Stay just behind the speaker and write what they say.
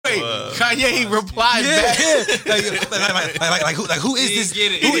Wait, Kanye replied back. Who is this?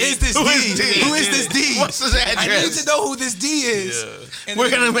 Who is this D? Who is this D? What's his address? I need to know who this D is. Yeah. We're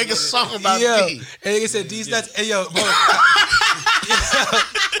gonna make a song about D. And they said D's nuts. Hey yo, bro.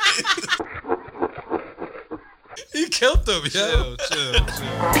 He killed them, yo.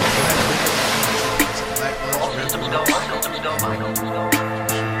 Chill.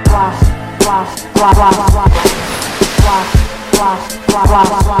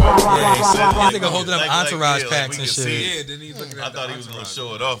 This nigga holding up entourage packs and shit. Yeah, then he's looking at I thought he was gonna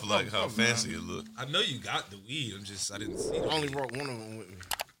show it off like how fancy it looked. I know you got the weed. I didn't see it. I only brought one of them with me.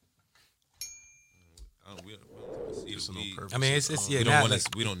 We don't see the weed. I mean, it's yeah.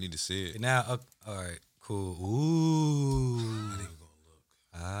 We don't need to see it. Now, all right, cool. Ooh.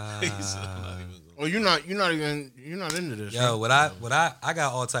 Oh, you're not into this. Yo, what I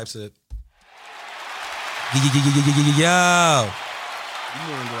got all types of. Yo. You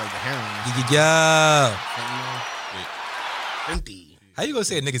more into like the heroin. Yo. Empty. How you gonna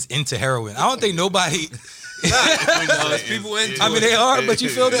say a nigga's into heroin? I don't think nobody. People into I mean, they are, but you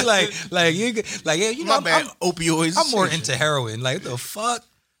feel me? Yeah, you know, My bad. Opioids. I'm more into heroin. Like, what the fuck?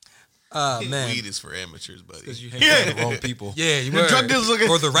 Man. Weed is for amateurs, buddy. because you hang out with the wrong people. Yeah, you The were. drug dealers looking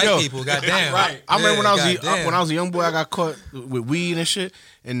Or the right Yo, people, goddamn. Right. I remember Yeah, when I was a young boy, I got caught with weed and shit.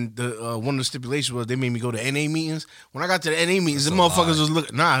 And the one of the stipulations was they made me go to NA meetings. When I got to the NA meetings, the motherfuckers was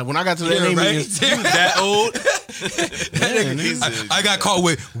looking. Nah, when I got to the NA meetings, that old. I got caught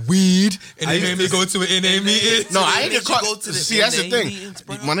with weed, and they made me go to an NA meeting. no, I ain't get caught. go to the See, that's the NA thing, meetings,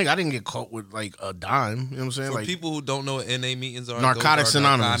 bro? my nigga. I didn't get caught with like a dime. You know what I'm saying? For Like, people who don't know what NA meetings are, Narcotics those are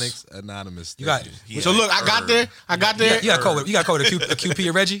Anonymous. Narcotics Anonymous. You got. so look, I got there. You got caught with a QP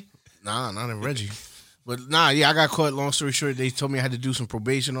of Reggie. Nah, not in Reggie. But nah, yeah, I got caught. Long story short, they told me I had to do some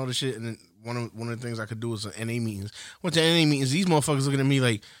probation, all the shit, and then one of the things I could do was NA meetings. Went to NA meetings. These motherfuckers looking at me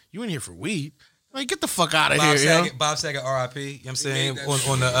like, "You in here for weed? Like, get the fuck out of here, yo." Bob Saget, R.I.P. You know what I'm saying?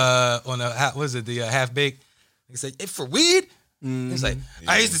 On the what is it, the half baked? He said, "It's for weed." He's like,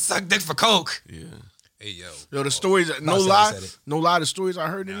 "I used to suck dick for coke." Yeah. Hey yo, Yo, the stories, no Bob lie, said it. no lie, the stories I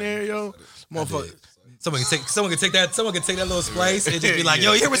heard in there, yo, motherfucker. Someone can take that little splice and just be like,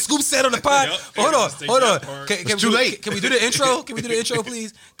 "Yo, you hear what Scoop said on the pod?" Hold on. Can too late. Can we do the intro? Can we do the intro,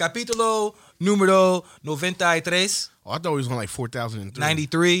 please? Capítulo número 93, Oh, I thought it was on like 4,003.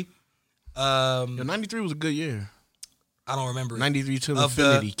 93. Yo, 93 was a good year. I don't remember. 93 to Of the-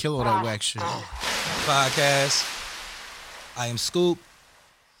 infinity. Kill all that whack shit. Podcast. I am Scoop.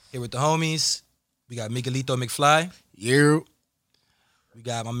 Here with the homies. We got Miguelito McFly. Yeah. We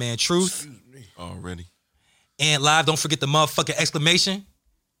got my man Truth. Already. And live, don't forget the motherfucking exclamation.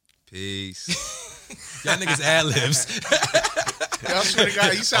 peace. Y'all niggas ad-libs. I swear to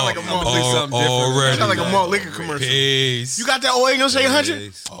God, you sound like a malt liquor. Already. You sound like a malt liquor commercial. Peace. You got that old English 800?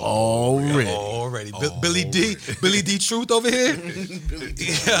 Peace. Already. Billy D Truth over here.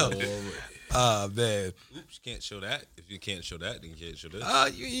 Yo. Man. Oops, you can't show that. If you can't show that, then you can't show this.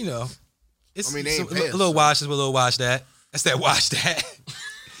 You know. It's I mean, they ain't a paying, little so. wash this, a little wash that. That's that wash that.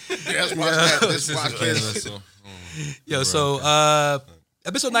 That's why this podcast. So, Yo, so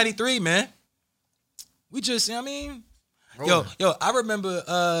episode 93, man. We just, you know what I mean? Yo, I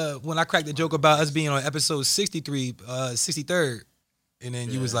remember when I cracked the joke about us being on episode 63, 63rd. And then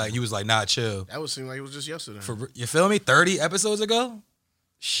you was like, nah, chill. That would seem like it was just yesterday. You feel me? 30 episodes ago?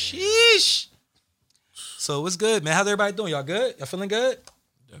 Sheesh. So what's good, man? How's everybody doing? Y'all good? Y'all feeling good?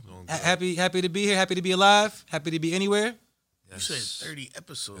 Happy to be here, happy to be alive, happy to be anywhere. You said 30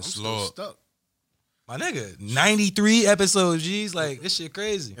 episodes. Yes, I'm still Lord. stuck. My nigga, 93 episodes, G's. Like, this shit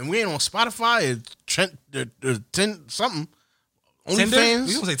crazy. And we ain't on Spotify or Trent, 10 something. Tinder? OnlyFans?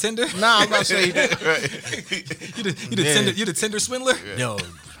 You gonna say Tinder? Nah, I'm about to say, You the Tinder swindler? yo,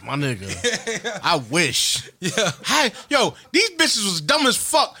 my nigga, I wish. Yeah. Hey, yo, these bitches was dumb as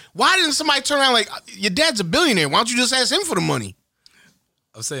fuck. Why didn't somebody turn around like, your dad's a billionaire? Why don't you just ask him for the money?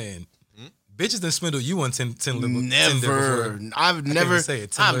 I'm saying, bitches done swindle you on Tinder Never. before. I've never. even say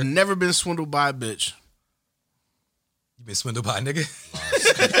it, Tinder. I've never been swindled by a bitch. You been swindled by a nigga?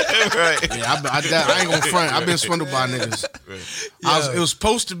 Yeah, I ain't gonna front. I've been swindled by niggas. It was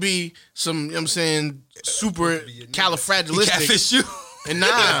supposed to be some, you know what I'm saying, super califragilistic. Catfish you? And nah.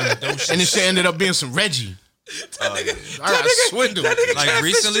 And this shit ended up being some Reggie. I got swindled. like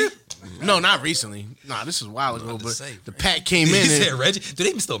recently? No, not recently. Nah, this is a while ago. But say, the pack came You in. said And, Reggie? Do they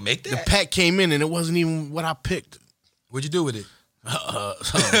even still make the that? pack came in and it wasn't even what I picked. What'd you do with it? Swindle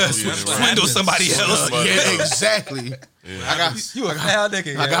Swindle somebody else. Yeah, exactly. I got You a foul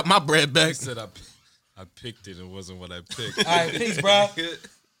nigga. I got my bread back. I said I picked it. It wasn't what I picked. All right, peace, bro.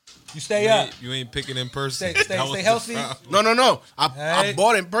 You stay up. You ain't picking in person. Stay healthy. No. I Right.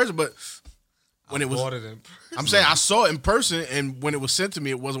 bought it in person, but when it was, Bought it in person. I'm saying I saw it in person, and when it was sent to me,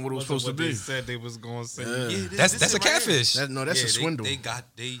 it wasn't what it was supposed to They be. said they was going to send Yeah. you. That's a catfish. That's a swindle.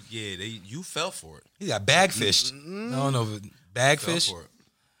 You fell for it. He got bagfished. I don't know if bagfish. Fell for it.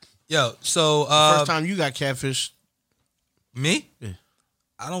 Yo, so First time you got catfish. me? Yeah.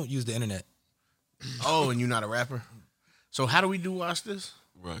 I don't use the internet. Oh, and you're not a rapper. So how do we watch this?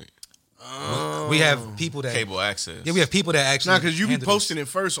 Right. We have people that Cable access. Yeah, we have people that actually Nah, because you be handle posting it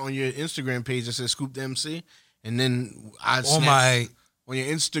first on your Instagram page that says Scoop the MC, and then I this. on snap my on your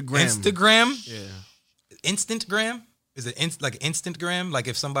Instagram. Instagram. Yeah. Instantgram? Is it like Instantgram? Like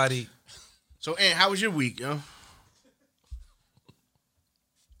if somebody So, Ant, how was your week, yo?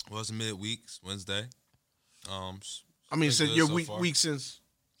 Well, it's midweek, it's Wednesday. I mean, been since good your so week far. since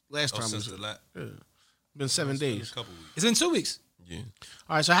last time. Since Was, the been 7 been days. a couple weeks. it's been 2 weeks. Yeah.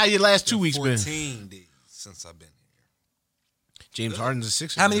 All right, so how your last 2 weeks been? 14 days since I've been here. James Harden's a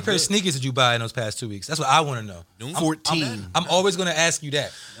Sixer. How many pairs of sneakers did you buy in those past 2 weeks? That's what I want to know. Noon? 14. I'm always gonna ask you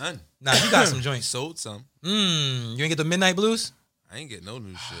that. None. Nah, you got some joints. Sold some. You ain't get the midnight blues? I ain't get no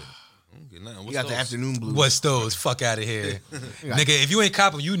new shit. I don't get nothing. You What's got the those? afternoon blues. What's those? Fuck out of here. Nigga, if you ain't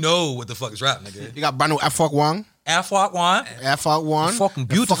copper, you know what the fuck is rap, nigga. You got Bano Afok Wang. Afwak one. Afok Wang. Fucking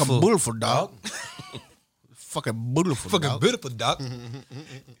They're beautiful. Fucking beautiful, dog. Fucking beautiful, Fucking dog. beautiful, doc.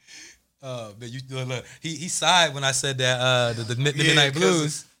 But you look, he sighed when I said that the midnight 'cause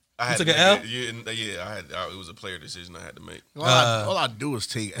blues. I You had took to an L? make it. Yeah, I had. It was a player decision I had to make. All I do is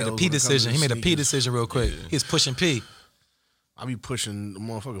take Made a L's P when it comes to decision. He made a P sneakers. decision real quick. He was pushing P. I be pushing the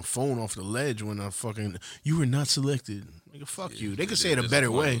motherfucking phone off the ledge when I fucking you were not selected. Nigga, fuck you. They could say it a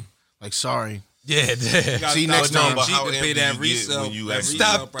better way. Like, sorry. Yeah. See you next Stop time. being cheap How and empty pay that you get resale. when you that actually- resale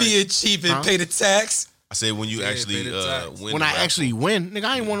Stop price. being cheap and Huh? pay the tax. I said when you actually pay the tax. win. When the I raffle. actually win, nigga,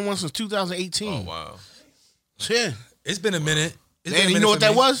 I ain't won one since 2018. Oh wow. Yeah. It's been a minute. It's been a And you minute know for what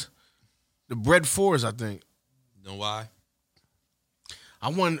that me. was? The Bread Fours, I think. You know why? I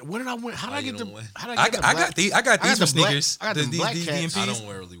won. What did I win? How did Why I you get the? don't win? How did I I get got, the I got these. I got I these got for the black- sneakers. I got the black these cats. I DMPs. don't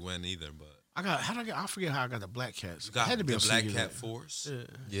really win either, but How did I get? I forget how I got the Black Cats. you got had to be the on Black sneakers. Cat Force.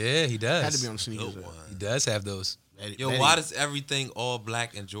 Yeah, he does. Had to be on sneakers. Good one. He does have those. Yo, why does everything all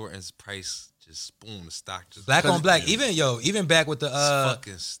black and Jordan's price just boom the stock just Black on black. Even back with the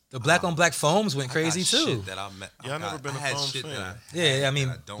fucking the black on black foams went crazy too. Shit that I met. Yeah, I never been a had foam shit fan. that Yeah, I mean,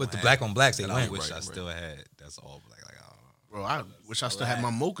 that I don't with the have, black on blacks, they that I went. wish I Right, still had. That's all black. Like, oh. Bro, I wish I still had my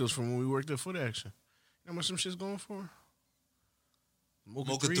mochas from when we worked at Foot Action. You know how much some shit's going for?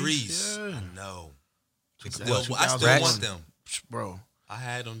 Mocha threes. Yeah. I know. What, Well, I still 2001? want them. Bro. I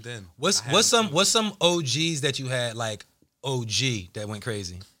had them then. What's some OGs that you had like OG that went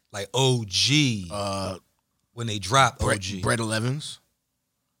crazy? Like OG when they dropped OG. Bread 11s.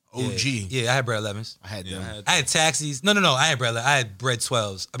 Yeah. OG. Yeah, I had bread 11s. I had them. I had taxis. No, I had bread. I had bread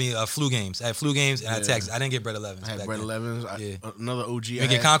 12s. I mean, flu games. I had flu games and I had taxis. I didn't get bread 11s. I had back bread then. 11s. Yeah. Another OG. You I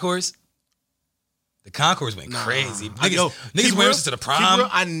get had. Concours? The Concours went Nah. crazy. I- yo, Niggas keep wearing real- shit to the keep prom. real,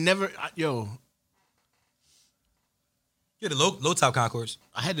 I never. Yo, Yeah, the low top Concours.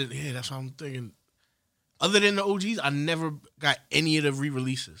 I had to. Yeah, that's what I'm thinking. Other than the OGs, I never got any of the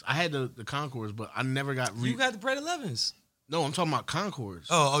re-releases. I had the Concours, but I never got. You got the bread 11s. No, I'm talking about Concours.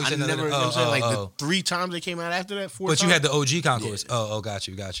 Oh, you I said never. another- You know what I'm saying? Like oh. the 3 times they came out after that. 4 But you times. had the OG Concours. Oh, got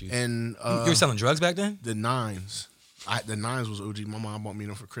you. And you were selling drugs back then? the 9s. The 9s was OG. My mom bought me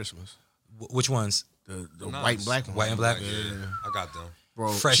them for Christmas. Which ones? The Nice. white and black ones. White and black? Yeah, I got them.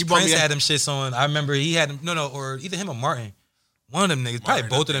 Bro, Fresh she bought me Prince that. had them shits on. I remember he had them. No, or either him or Martin. One of them niggas. Probably Martin,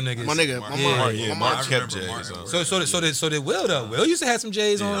 both of them niggas. My nigga, my Yeah. mom, Yeah, my Mark mom, kept remember J's. Martin. So did Will though. Will used to have some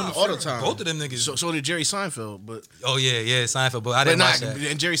J's on all the time. Both of them niggas. So did Jerry Seinfeld, but yeah, Seinfeld. But I but didn't not. watch that.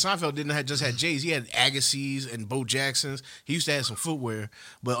 And Jerry Seinfeld didn't have just had J's. He had Agassiz and Bo Jacksons. He used to have some footwear,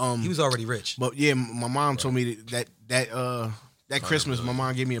 but He was already rich. But yeah, my mom told me that Christmas, my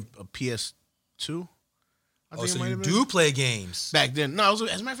mom gave me a PS2. I Oh, it so might you have been. do play games. Back then. No, it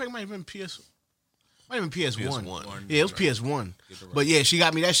was, as a matter of fact, it might have been PS. Might have been PS1. PS1. Yeah, it was PS1. But yeah, she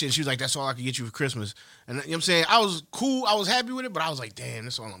got me that shit. And she was like, "That's all I could get you for Christmas." And you know what I'm saying? I was cool. I was happy with it, but I was like, "Damn,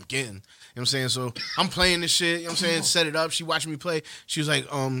 that's all I'm getting." You know what I'm saying? So I'm playing this shit. You know what I'm saying? Set it up. She watching me play. She was like,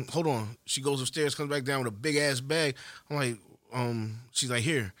 hold on." She goes upstairs, comes back down with a big ass bag. I'm like, she's like,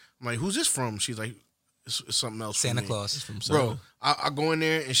 "Here." I'm like, "Who's this from?" She's like, "It's something else." from Santa me." Claus. Bro, I go in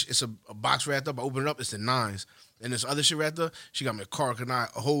there and it's a box wrapped up. I open it up. It's the 9s. And this other shit wrapped up. She got me a car,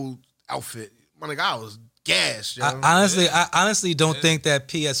 a whole outfit. My nigga, I was gassed, yo. I honestly don't think that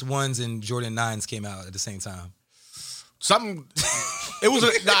PS1s and Jordan 9s came out at the same time. Something. It was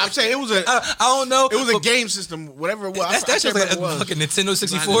a. Nah, I'm saying it was a. I don't know. It was a game system, whatever it was. That's just like a fucking Nintendo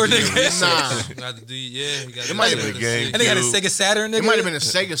 64, nigga. Nah. You got to do, yeah. You got It might have been a game. And they got a Sega Saturn, nigga. It might have been a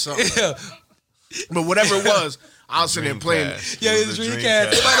Sega something. Yeah, But whatever it was, I was sitting there playing. Dreamcast. yeah, It it's was a a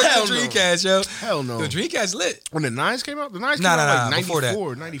Dreamcast. It might have Hell been a no. Dreamcast, yo. Hell no. The Dreamcast lit. When the Nines came out? The Nines came Nah, out like before that.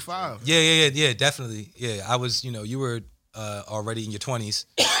 94, 95. Yeah, definitely. Yeah, I was, you were already in your 20s.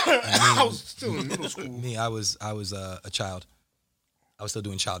 I was still in middle school. Me, I was a child. I was still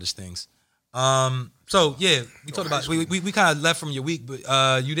doing childish things. So yeah, we talked about we kind of left from your week,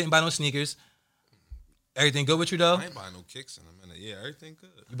 but you didn't buy no sneakers. Everything good with you though? I ain't buying no kicks in a minute. Yeah, everything good.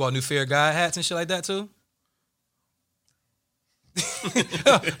 You bought new Fear God hats and shit like that too?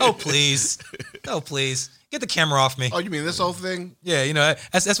 oh please. Oh please. Get the camera off me. Oh, you mean this whole thing? Yeah,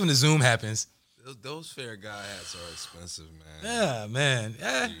 that's when the zoom happens. Those fair guy hats are expensive, man. Yeah, man.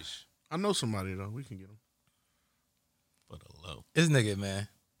 Yeah. Yeesh. I know somebody, though. We can get them. For the low. This nigga, man.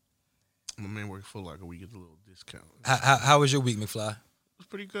 My man works for like we get a little discount. How was your week, McFly? It's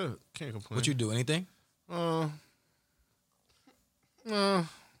pretty good. Can't complain. What you do? Anything? Not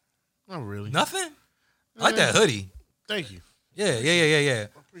really. Nothing? I like that hoodie. Thank you. Yeah. I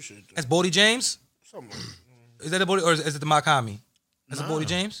appreciate that. That's Bodie James? Something like that. Is that a Bodie or is it the Makami? That's a Bodie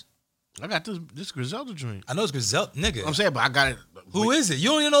James? I got this Griselda joint. I know it's Griselda, nigga. I'm saying, but I got it. Who is it? You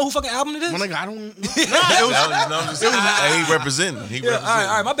don't even know who fucking album it is? My nigga, I don't. He representing. He Yeah, representing.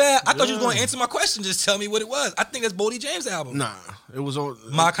 all right, my bad. I thought you was going to answer my question. Just tell me what it was. I think that's Bodie James' album. Nah, it was on.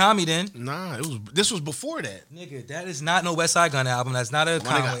 Makami then. Nah, it was. This was before that. Nigga, that is not no West Side Gun album. That's not a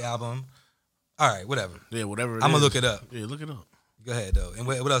Conway album. All right, whatever. Yeah, whatever. I'm gonna look it up. Yeah, look it up. Go ahead though. And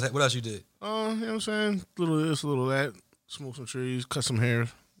what else? What else you did? You know what I'm saying? Little of this, little of that. Smoke some trees, cut some hair.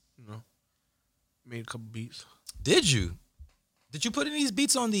 Made a couple beats. Did you? Did you put any of these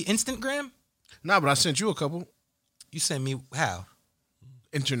beats on the Instagram? Nah, but I sent you a couple. You sent me how?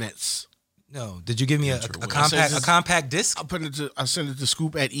 Internets. No. Did you give me a Interwebs. compact disc? I sent it to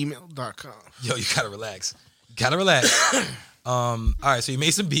scoop@email.com. Yo, you gotta relax. You gotta relax. All right, so you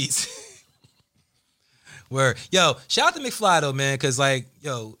made some beats. Where, yo, shout out to McFly though, man, because like,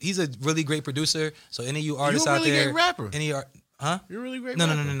 yo, he's a really great producer. So any of you artists You're a out really there, great rapper. You're a really great No.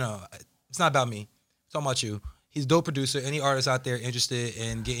 rapper. It's not about me. It's talking about you. He's a dope producer. Any artists out there interested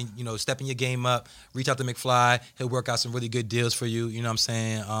in getting, stepping your game up, reach out to McFly. He'll work out some really good deals for you. You know what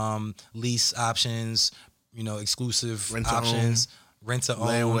I'm saying? Lease options, exclusive Rent to options, rent to own.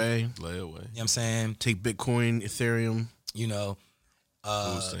 Layaway. You know what I'm saying? Take Bitcoin, Ethereum.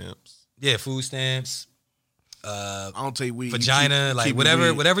 Food stamps. Yeah, food stamps. I don't take weed. Vagina, Keep like it whatever,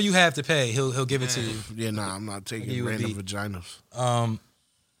 weed. whatever you have to pay, he'll give it to you. Yeah, nah, I'm not taking You would random be- vaginas.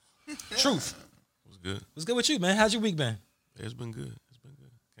 Truth. It was good. What's good with you, man? How's your week been? It's been good. It's been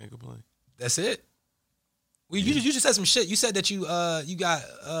good. Can't complain. That's it. Well, you just said some shit. You said that you got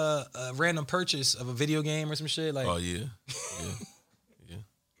a random purchase of a video game or some shit. Like, Oh yeah.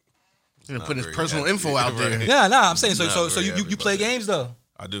 You're Not putting his very personal happy. info out there. Right. nah. I'm saying so. Not So very you happy play about that. games though.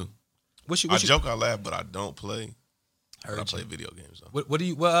 I do. What's your, I joke, I laugh, but I don't play. Heard But I you. play video games though. What do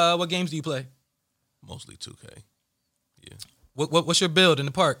you what games do you play? Mostly 2K. Yeah. What's your build in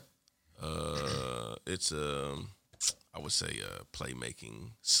the park? It's I would say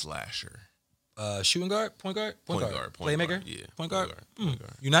playmaking slasher. Shooting guard, point guard, playmaker, guard, yeah. point guard. Point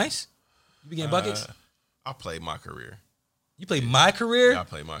guard. You nice? You be getting buckets? I play my career. You play my career? Yeah, I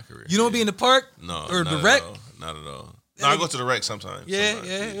play my career. You don't be in the park? no, or not the rec? At all. Not at all. No, I go to the rec sometimes.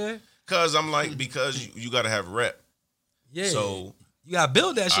 Yeah. Cause I'm like, because you got to have rep. Yeah. So you gotta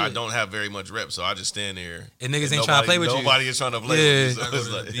build that shit. I don't have very much rep, so I just stand there. And niggas ain't trying to play with you. Nobody is trying to play Yeah. with me. So I go it's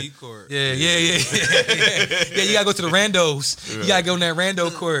to the like, B court. Yeah. Yeah, you gotta go to the randos. You gotta go in that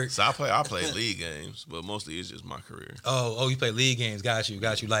rando court. so I play league games, but mostly it's just my career. Oh, you play league games. Got you.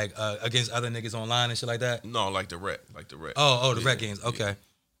 Like against other niggas online and shit like that. No, like the rec. Oh, the Yeah, rec games. Okay.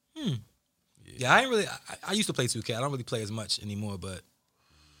 Yeah, I ain't really. I used to play 2K. I don't really play as much anymore, but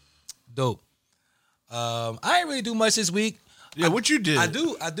dope. I ain't really do much this week. Yeah, what you did? I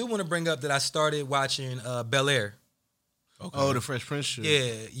do want to bring up that I started watching Bel Air. Okay. Oh, the Fresh Prince shit.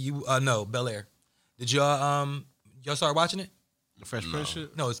 Yeah, no, Bel Air. Did y'all start watching it? The Fresh Prince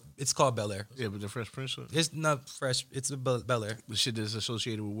shit? No, it's called Bel Air. Yeah, but the Fresh Prince shit? It's not fresh. It's a Bel Air. The shit that's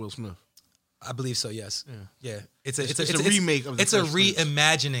associated with Will Smith. I believe so. Yes. Yeah. It's a remake of the It's a Fresh Prince.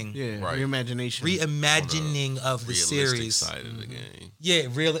 reimagining. Yeah, Right. reimagination. Reimagining of the Realistic series. side of the game. Yeah,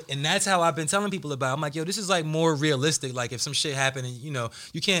 real, and that's how I've been telling people about. I'm like, yo, this is like more realistic. Like if some shit happened, and you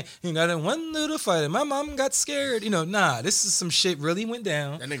can't. You got in one little fight, and my mom got scared. Nah, this is some shit really went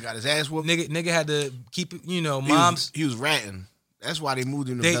down. That nigga got his ass whooped. Nigga had to keep it. He Moms. was ratting. That's why they moved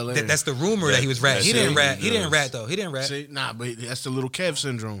him to Bel Air. That's the rumor that he was ratting. He didn't rat. He didn't Yes. rat though. He didn't rat. See, nah, but that's the little Kev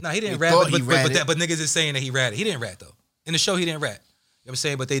syndrome. No, he didn't They rat. thought But, he ratted. but niggas is saying that he ratted. He didn't rat though. In the show, he didn't rat. You know what I'm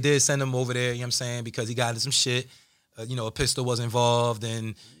saying? But they did send him over there. You know what I'm saying? Because he got into some shit. A pistol was involved,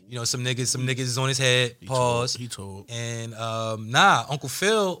 and some niggas is on his head. Pause. He told. And Uncle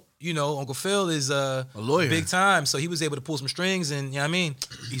Phil. Uncle Phil is a lawyer, big time, so he was able to pull some strings, and you know what I mean.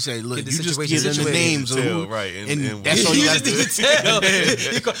 He said, "Look, Get the you just situation give them the situated. names of who, Right, and that's all You you got just to need do."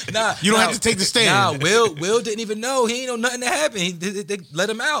 to tell. You don't have to take the stand. Will didn't even know. He ain't know nothing that happened. They let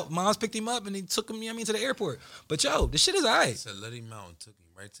him out. Moms picked him up and they took him, to the airport. But the shit is all right. Said let him out and took him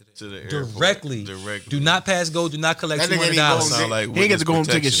right to To the. the airport. Directly. Do not pass go. Do not collect That nigga ain't $200. Sound like he ain't get to go home and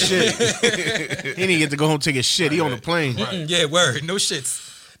take his witness shit. He didn't get to go home and take his shit. He on the plane. Yeah, word. No shits.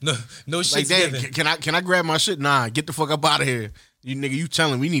 No shits Like, damn, given. can I grab my shit? Nah, get the fuck up out of here. You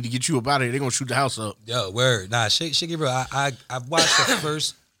telling we need to get you up out of here. They gonna shoot the house up. Yo, word. Nah, shit get real. I watched the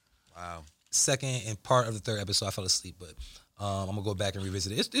first, second, and part of the third episode. I fell asleep, but I'm gonna go back and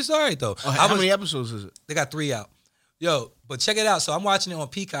revisit it. It's all right though. How many episodes is it? They got 3 out. Yo, but check it out. So I'm watching it on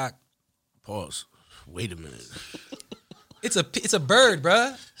Peacock. Pause. Wait a minute. It's a bird,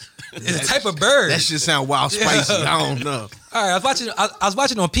 bruh. It's a type of bird. That shit sound wild spicy. I don't know. All right, I was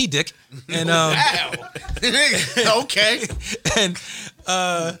watching on P Dick, and Okay. and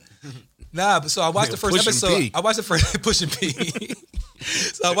but so I watched the first Pushing episode. P. I watched the first pushing P.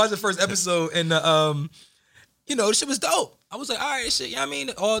 So I watched the first episode, and the shit was dope. I was like, all right, shit. You know what I mean?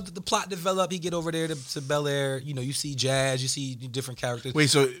 All the plot developed. He get over there to Bel Air. You see Jazz. You see different characters. Wait,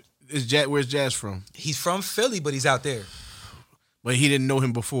 so where's Jazz from? He's from Philly, but he's out there. But he didn't know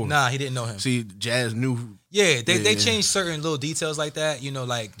him before. Nah, he didn't know him. See, Jazz knew. Yeah, they changed certain little details like that.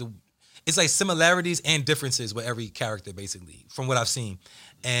 It's like similarities and differences with every character, basically, from what I've seen.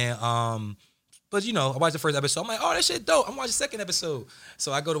 And but I watched the first episode. I'm like, oh, that shit dope. I'm watching the second episode.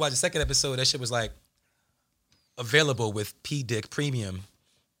 So I go to watch the second episode. That shit was like available with P Dick Premium.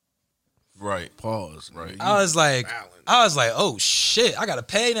 Right. Pause. Right. I was like, oh shit, I gotta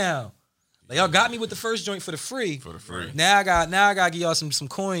pay now. Like, y'all got me with the first joint for the free. Now I gotta give y'all some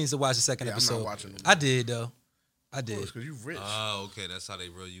coins to watch the second episode. I'm not watching it. I did though. I did. Because you rich. Oh, okay. That's how they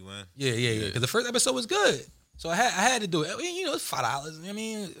reel you in. Yeah. Because the first episode was good, so I had to do it. I mean, it's $5. I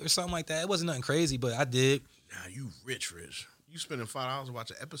mean, or something like that. It wasn't nothing crazy, but I did. Nah, you rich. You spending $5 to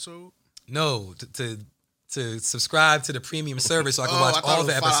watch an episode? No, to subscribe to the premium service so I can watch I thought all it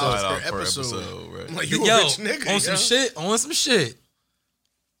the was episodes. $5 per per episode. episode, right. I'm like, you Yo, a rich nigga. on some shit.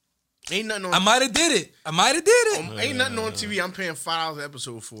 Ain't nothing on. I might have did it. Ain't nothing on TV. I'm paying $5 an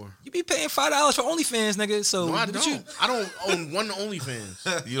episode for. You be paying $5 for OnlyFans, nigga. So No, I what don't. I don't own one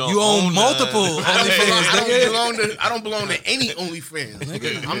OnlyFans. You, don't You own none. multiple OnlyFans, I don't belong to any OnlyFans.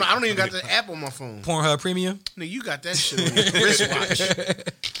 Nigga. I don't even got the app on my phone. Pornhub Premium. Nigga, you got that shit on your wristwatch.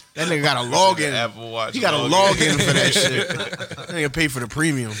 That nigga got a login. Apple Watch. He got a login for that shit. That nigga pay for the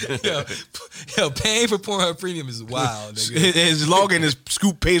premium. Yo, paying for Pornhub Premium is wild, nigga. His login is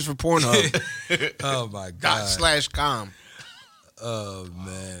Scoop pays for Pornhub. Oh my god. .com. Oh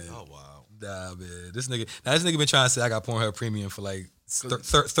man. Oh wow. Nah, man. This nigga been trying to say I got Pornhub Premium for like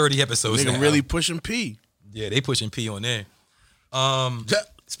 30 episodes. Nigga now. really pushing P. Yeah, they pushing P on there.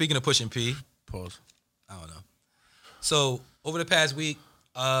 Speaking of pushing P, Pause. I don't know. So over the past week,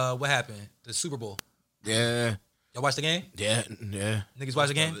 what happened? The Super Bowl. Yeah. Y'all watch the game? Yeah. Niggas watch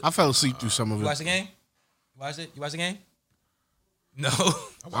the game? I fell asleep through some of You it. watch the game? You watch it? You watch the game? No. I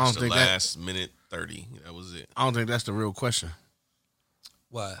don't watched the think that- last minute 30. That was it. I don't think that's the real question.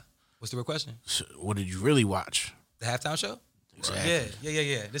 Why? What's the real question? So, what did you really watch? The halftime show? Exactly.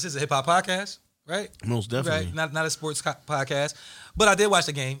 Yeah. This is a hip hop podcast, right? Most definitely. Right. Not a sports podcast. But I did watch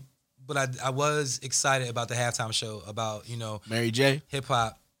the game. But I was excited about the halftime show about, Mary J. hip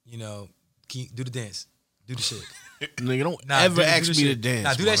hop, do the dance. Do the shit. Nigga, don't Nah, ever do ask the me to shit. dance.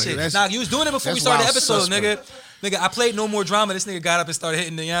 Nah, do my that nigga. shit. That's- You was doing it before we that's started the wild episode, suspect. nigga. Nigga, I played No More Drama. This nigga got up and started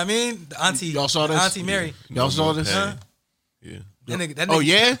hitting the, you know what I mean? The auntie. Y'all saw this? Auntie Mary. Y'all saw this? Huh? Yeah. That nigga, Oh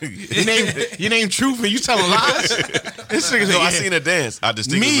yeah, you name Truth and you telling lies. This nigga No, I said, seen a dance. I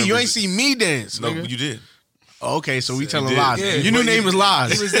distinctly me. You remember ain't seen me dance. No, nigga. you did. Oh, okay, so we telling did. lies. Yeah, Your new but name is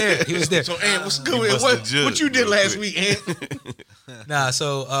lies. He was there. So, Ant, what's good? You with must What, have judged what you did real last quick. week, Ant? Nah,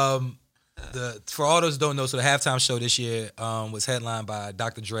 so for all those who don't know, so the halftime show this year was headlined by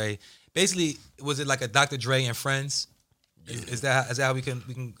Dr. Dre. Basically, was it like a Dr. Dre and Friends? Is that how we can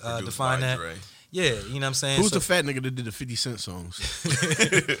Produced define by that? Dre. Yeah, you know what I'm saying? Who's the fat nigga that did the 50 Cent songs?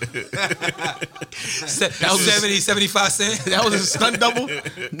 70, 75 cent? That was a stunt double?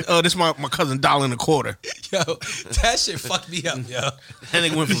 Oh, this my cousin $1.25. Yo, that shit fucked me up, yo. That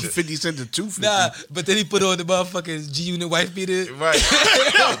nigga went from 50 Cent to 250. Nah, but then he put on the motherfucking G-Unit wife beater. Right.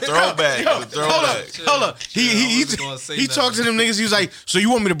 Throwback. Hold up. He talked to them niggas. He was like, so you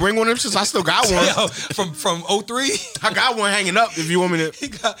want me to bring one of them since I still got one? Yo, from 03? I got one hanging up if you want me to. He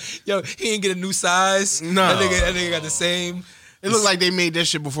didn't get a new size. No. That nigga got the same. It looked like they made that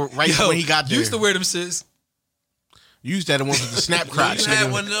shit before, when he got there. Used to wear them shits. You used that one with the snap crotch. You had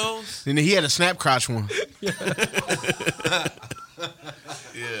nigga. one of those? And he had a snap crotch one. Yeah.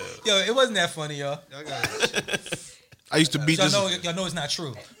 Yo, it wasn't that funny, y'all. I used to beat this. Y'all know it's not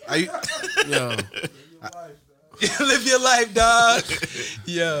true. Yo. Live your life, dog.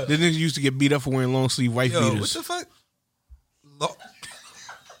 Yeah. The niggas used to get beat up for wearing long sleeve wife Yo, beaters. what the fuck?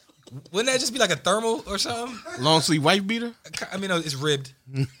 Wouldn't that just be like a thermal or something? Long sleeve wife beater? I mean, it's ribbed.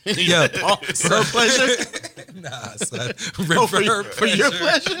 Yeah. For her pleasure? Nah, son. Ribbed for your pleasure?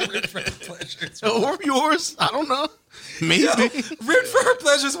 Ribbed for her pleasure. Or yours? I don't know. Maybe. Yo, ribbed for her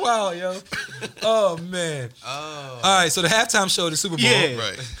pleasure is wild, yo. Oh, man. Oh. All right, so the halftime show of the Super Bowl. Yeah.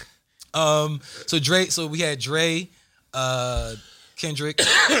 Right. So we had Dre, Kendrick,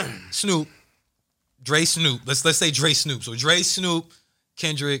 Snoop, Dre, Snoop. Let's say Dre, Snoop. So Dre, Snoop,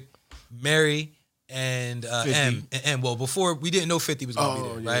 Kendrick, Mary, and M. Well, before we didn't know 50 was going to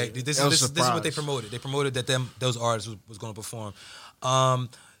be there, right? This is what they promoted. They promoted that those artists was going to perform.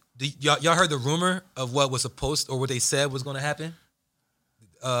 Y'all heard the rumor of what was supposed or what they said was going to happen?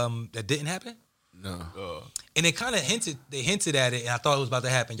 That didn't happen. No. And they kind of hinted at it, and I thought it was about to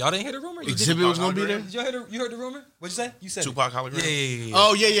happen. Y'all didn't hear the rumor? Exhibit was going to be there? Did you heard the rumor? What'd you say? You said Tupac hologram? Yeah.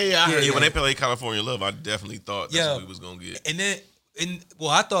 Oh, yeah. I heard Yeah, when they played California Love, I definitely thought that's what we was going to get. And then,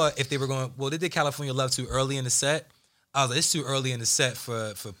 I thought if they were going, they did California Love too early in the set. I was like, it's too early in the set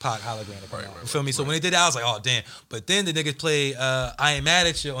for Pac hologram to come out. You feel me? So when they did that, I was like, oh, damn. But then the niggas played I Ain't Mad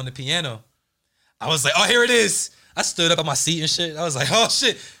At You on the piano. I was like, oh, here it is. I stood up on my seat and shit. I was like, oh,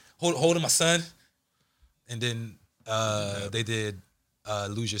 shit. Holding my son. And then they did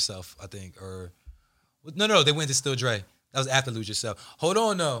Lose Yourself, I think. Or no, they went to Still Dre. That was after Lose Yourself. Hold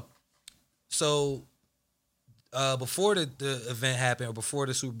on, though. So before the event happened, or before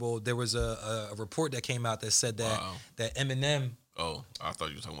the Super Bowl, there was a report that came out that said that Eminem. Oh, I thought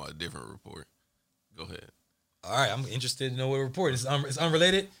you were talking about a different report. Go ahead. All right, I'm interested to know what report. It's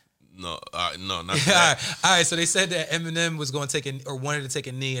unrelated? No, not that. All right, so they said that Eminem was going to take wanted to take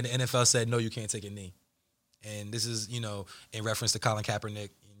a knee, and the NFL said, no, you can't take a knee. And this is, in reference to Colin Kaepernick,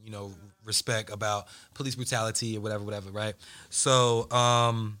 respect about police brutality or whatever, right? So,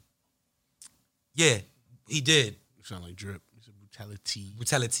 yeah, he did. You sound like Drip. He said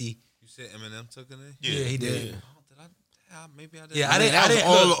Brutality. You said Eminem took a knee? Yeah, he did. Yeah. Maybe I didn't. Yeah, I didn't. I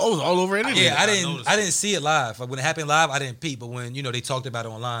was all over it anyway. Yeah, I didn't see it live. Like when it happened live, I didn't peep. But when they talked about it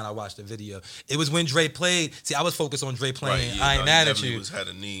online, I watched the video. It was when Dre played. See, I was focused on Dre playing. I Ain't Mad At You. Had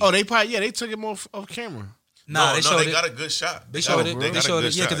a knee. Oh, they took him off camera. Nah, they showed it. They got a good shot. They showed it. They showed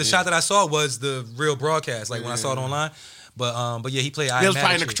it. Yeah, because the shot that I saw was the real broadcast. Like when I saw it online. But yeah, he played. They was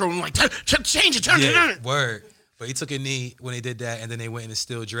probably in the control room like, change it, turn it on. Word. But he took a knee when they did that, and then they went into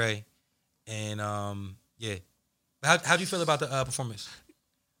Still Dre, and yeah. How'd you feel about the performance?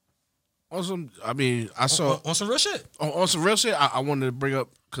 Awesome. I mean, I saw on some real shit. On some real shit. I wanted to bring up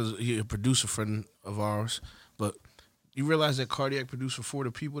because he's a producer friend of ours, but you realize that Cardiac produced for 4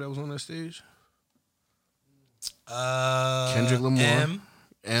 of the people that was on that stage. Kendrick Lamar,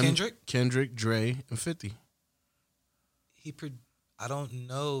 Kendrick, Dre, and 50. I don't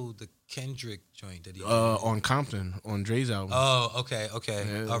know the Kendrick joint that he on Compton on Dre's album. Oh, okay.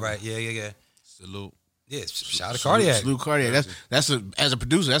 Yeah. All right, yeah. Salute. Yeah, shout out to Cardiac. Salute Cardiac. As a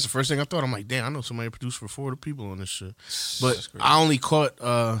producer, that's the first thing I thought. I'm like, damn, I know somebody produced for 4 of the people on this shit. But I only caught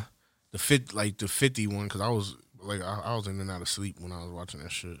the 50 one because I was in and out of sleep when I was watching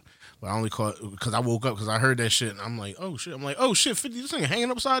that shit. But I only caught because I woke up because I heard that shit and I'm like, oh shit, 50, this nigga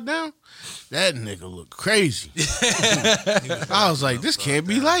hanging upside down. That nigga look crazy. I was like, this can't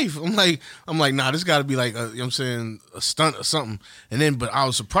be life. I'm like, nah, this got to be like a stunt or something. And then, but I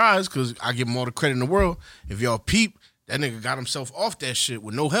was surprised because I give him all the credit in the world. If y'all peep, that nigga got himself off that shit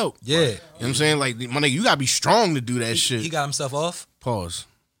with no help. Yeah, you know what I'm saying? Like, my nigga, you gotta be strong to do that shit. He got himself off. Pause.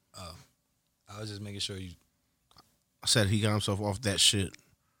 Oh, I was just making sure you. I said he got himself off that shit.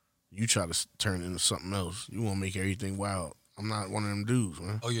 You try to turn into something else. You want to make everything wild. I'm not one of them dudes,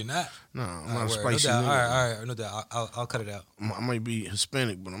 man. Oh, you're not? No, I'm not a spicy nigga. nigga. All right. No doubt. I'll cut it out. I might be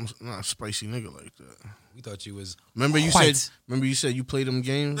Hispanic, but I'm not a spicy nigga like that. We thought you was Remember you white. said you played them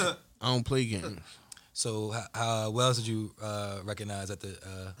games I don't play games. So, what else did you recognize at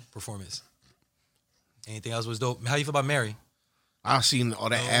the performance? Anything else was dope? How you feel about Mary? I seen all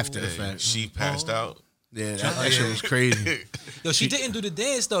that after the Hey, fact. she passed out. Yeah, that shit was crazy. Yo, she didn't do the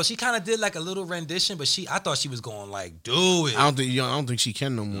dance though. She kind of did like a little rendition, but I thought she was going like, do it. I don't think she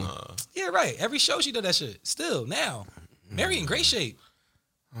can no more. Yeah, right. Every show she did that shit. Still now, Mary in great shape.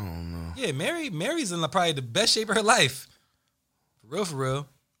 I don't know. Yeah, Mary's in probably the best shape of her life. For real, for real.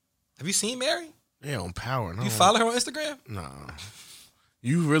 Have you seen Mary? Yeah, on Power. No. You follow her on Instagram? Nah.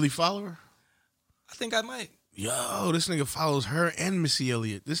 You really follow her? I think I might. Yo, this nigga follows her and Missy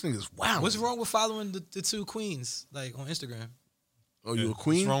Elliott. This nigga's wow. What's wrong with following the two queens like on Instagram? Oh, you a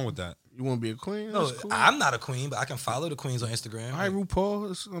queen? What's wrong with that? You want to be a queen? No, That's cool. I'm not a queen, but I can follow the queens on Instagram. All right, Like, RuPaul.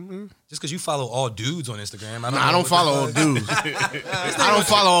 just because you follow all dudes on Instagram, I don't follow all dudes. I don't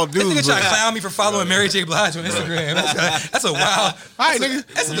follow all This dudes. nigga try to but- clown me for following Mary J. Blige on Instagram. That's a wild. All right, nigga.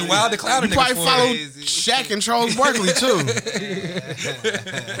 That's the wild to clown a You nigga probably for. follow Crazy. Shaq and Charles Barkley too.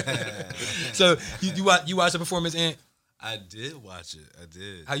 So you watch the performance, and I did watch it. I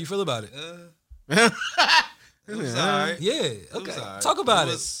did. how you feel about it? It was alright. Yeah. It was Okay. alright. Talk about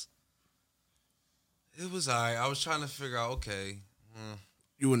it. It was alright. I was trying to figure out. Okay,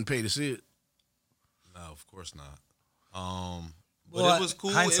 You wouldn't pay to see it. no, of course not. But Well, it was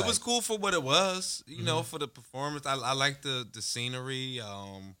cool. hindsight. It was cool for what it was. You know, for the performance. I liked the scenery. You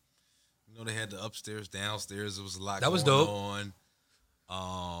know, they had the upstairs, downstairs. It was a lot. That was going dope.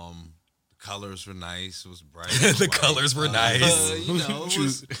 On. The colors were nice. It was bright. The colors were nice. You know,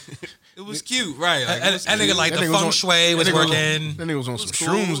 it was cute, right? Like, it was And nigga, cute. like That the nigga was feng on- shui was that nigga was on- working. That nigga was on It some was cool.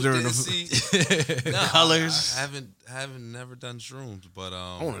 shrooms during Didn't the see- Nah, colors. I haven't never done shrooms, but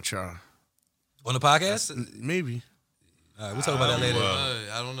I want to try. On the podcast? Maybe. All right, we'll talk about that later.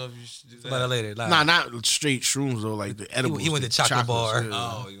 I don't know if you should do that. Talk about that later. Nah, not straight shrooms though. Like the edibles. he went the to chocolate bar. chocolates,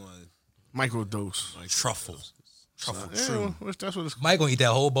 yeah. Oh, you want Microdose. like truffles? Truffle Yeah, that's what it's Mike gonna eat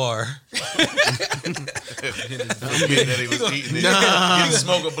that whole bar. that he was eating it. Get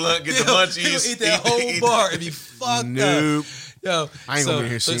smoke a blunt, get the munchies. He'll eat that whole bar and be fucked Nope. up. Yo, I ain't gonna be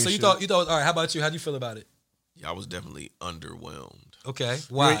here so seeing you shit. thought all right. How about you? How'd you feel about it? Yeah, I was definitely underwhelmed. Okay, You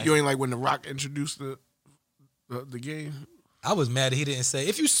why? ain't, you ain't like when The Rock introduced the game. I was mad that he didn't say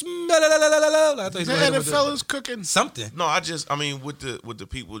if you smell it. I thought he was The gonna hit him with NFL is cooking. something. No, I mean, with the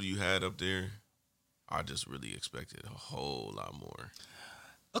people you had up there, I just really expected a whole lot more,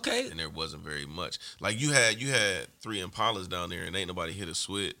 Okay, and there wasn't very much. Like you had 3 Impalas down there, and ain't nobody hit a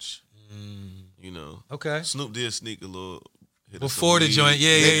switch. You know, okay. Snoop did sneak a little hit us Before some the weed. joint,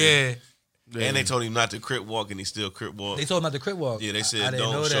 yeah. And they told him not to crip walk, and he still crip walk. They told him not to crip walk. Yeah, they I said didn't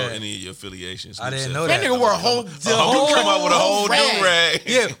know don't show that. any of your affiliations. I didn't Snoop know said, that. That nigga wore a whole. Come out with a whole new rag.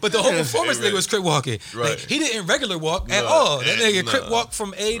 Yeah, but the whole performance Right. nigga was crip walking. Like, Right. he didn't regular walk at No, all. That nigga nah. crip walk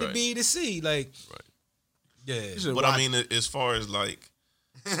from A to Right. B to C. Like, Right. yeah. But I mean, as far as like,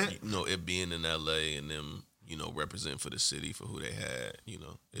 you know, it being in LA and them, you know, represent for the city for who they had, you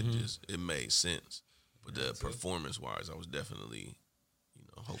know, it it made sense. But the performance wise, I was definitely, you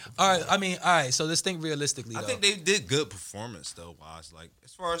know, hoping. All right, I mean, all right. So let's think realistically. I though. think they did good performance though. Wise, like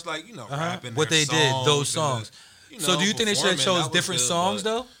as far as like rapping what their they did, those songs. songs. and, So do you think they should have performing, chose that was different good, songs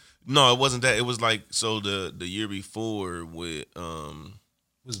but- though? No, it wasn't that. It was like so the year before with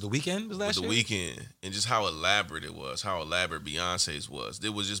Was it The Weeknd? Was last the year? Weekend and just how elaborate it was, how elaborate Beyonce's was. It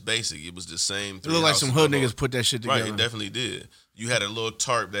was just basic. It was the same. It looked like some hood niggas put that shit together. Right, it definitely did. You had a little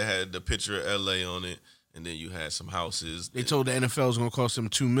tarp that had the picture of LA on it, and then you had some houses. They told the NFL was gonna cost them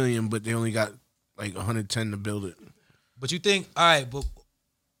 $2 million, but they only got like 110 to build it. But you think, all right, but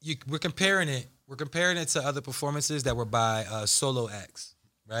we're comparing it. We're comparing it to other performances that were by solo acts,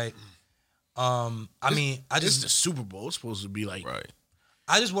 right? I mean, I This is just the Super Bowl. It's supposed to be like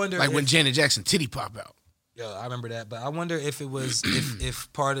I just wonder like if, when Janet Jackson titty pop out. yeah, I remember that. But I wonder if it was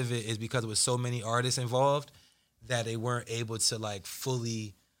if part of it is because it was so many artists involved that they weren't able to like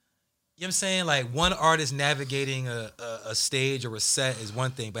fully. You know what I'm saying? Like one artist navigating a stage or a set is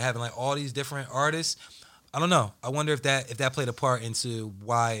one thing, but having like all these different artists, I don't know. I wonder if that played a part into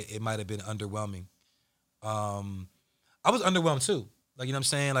why it might have been underwhelming. I was underwhelmed too. Like, you know what I'm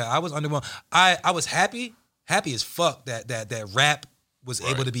saying? Like I was underwhelmed. I was happy as fuck that rap was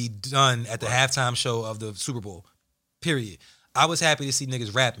able to be done at the halftime show of the Super Bowl. Period. I was happy to see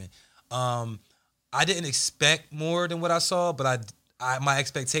niggas rapping. I didn't expect more than what I saw, but I my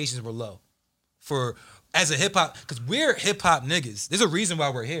expectations were low. For as a hip hop, because we're hip hop niggas. There's a reason why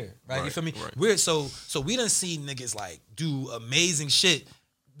we're here, right? You Right, feel me? right. We're so we done see niggas like do amazing shit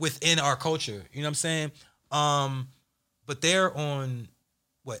within our culture. You know what I'm saying? But they're on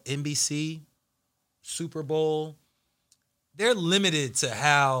what, NBC, Super Bowl. They're limited to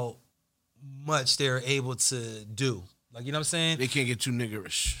how much they're able to do. Like, you know what I'm saying? They can't get too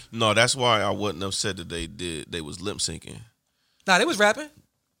niggerish. No, that's why I wasn't upset that they was lip syncing. Nah, they was rapping.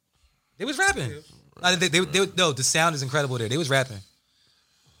 They was rapping. Nah, no, the sound is incredible there. They was rapping.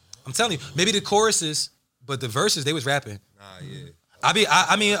 I'm telling you, maybe the choruses, but the verses, they was rapping. Nah, yeah.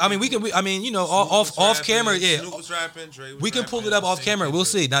 I mean, we can. You know, off camera, yeah. Snoop was rapping. Dre was We can rapping, pull it up off same camera. shit, We'll but-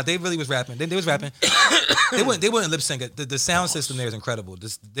 see. Now they really was rapping. They was rapping. They wouldn't lip sync it. The sound system there is incredible.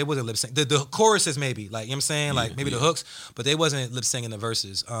 They wasn't lip sync. The choruses maybe, like, you know what I'm saying, like maybe the hooks, but they wasn't lip syncing the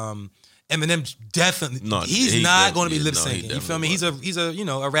verses. Eminem definitely. No, he's he not going to be definitely- lip no, he syncing. You feel me? definitely He's a you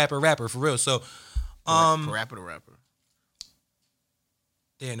know, a rapper for real. So Rapper to rapper.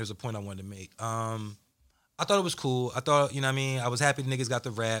 damn, there's a point I wanted to make. I thought it was cool. I thought, you know what I mean? I was happy the niggas got the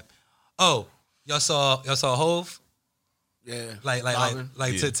rap. Oh, y'all saw Hove? Yeah. Like Marvin.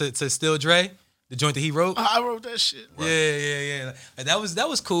 to Still Dre, the joint that he wrote. I wrote that shit. Yeah. Like, that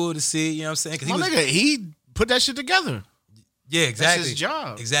was cool to see. You know what I'm saying? 'Cause My nigga, he put that shit together. yeah, exactly. his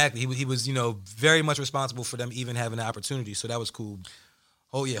job. Exactly. He was you know, very much responsible for them even having the opportunity. So that was cool.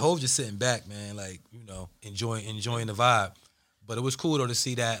 Oh yeah, Hove just sitting back, man, like, you know, enjoying the vibe. But it was cool though to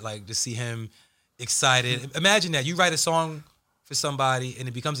see that, like, to see him excited. Imagine that you write a song for somebody and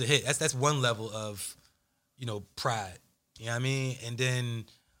it becomes a hit. That's one level of, you know, pride. You know what I mean? And then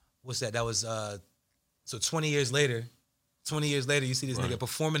what's that? That was so 20 years later, you see this nigga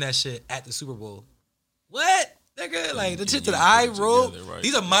performing that shit at the Super Bowl. What? Nigga, like, the shit to the you eye put it roll. together, right.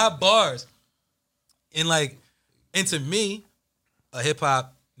 These are my bars. And to me, a hip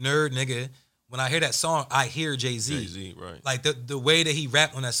hop nerd nigga, when I hear that song, I hear Jay-Z. Jay-Z, right? Like the way that he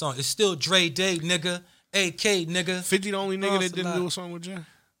rapped on that song, it's still Dre Day, nigga. AK, nigga. 50 the only nigga No, that it's didn't not. do a song with Jay.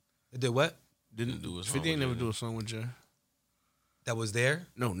 It did what? Didn't do a song 50 ain't with never Jay. do a song with Jay. That was there?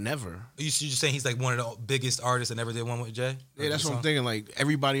 No, never. You just saying he's like one of the biggest artists that never did one with Jay? Yeah, that's what I'm thinking. Like,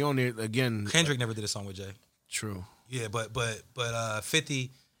 everybody on there, again. Kendrick never did a song with Jay. True. Yeah, but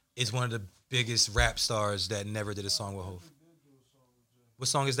 50 is one of the biggest rap stars that never did a song with Hov. What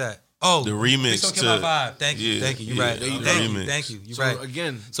song is that? Oh, The remix Bitch Don't Kill to- My Vibe. Thank you. Yeah, You're yeah, right. the remix. Thank you. You're So, right.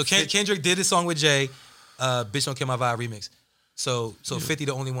 again, So Kendrick did a song with Jay, Bitch Don't Kill My Vibe remix. So 50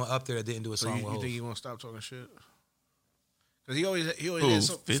 the only one up there that didn't do a So song you with Hov. think he won't stop talking shit? Because he always Who, had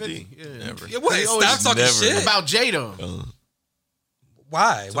some 50? Yeah. Never. Yeah, what? He Stop always- talking never. shit. About Jay though.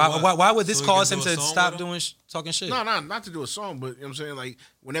 Why? So Why would this so he cause can him do a to song stop with him? doing talking shit? No, not to do a song, but you know what I'm saying, like,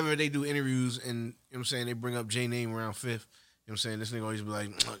 whenever they do interviews and, you know what I'm saying, they bring up Jay name around fifth, you know what I'm saying, this nigga always be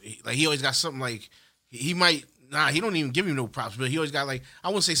like he always got something like, he might, he don't even give him no props, but he always got, like, I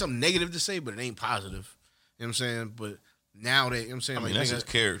wouldn't say something negative to say, but it ain't positive. You know what I'm saying? But now that, you know what I'm saying, I mean, like, that's nigga, his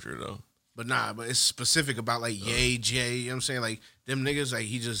character, though. but but it's specific about, like, Ye, Jay, you know what I'm saying, like, them niggas, like,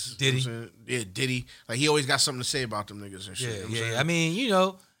 he just, Diddy. you know what I'm saying? Yeah, Diddy. Like, he always got something to say about them niggas and shit. Yeah, you know what I'm saying? yeah. I mean, you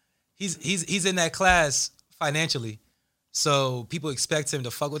know, he's in that class financially, so people expect him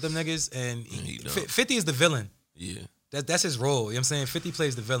to fuck with them niggas, and he don't. 50 is the villain. Yeah. That's his role. You know what I'm saying? 50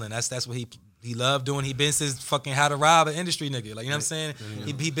 plays the villain. That's what he loved doing. He been since fucking How to Rob an Industry nigga. Like, you know what I'm saying?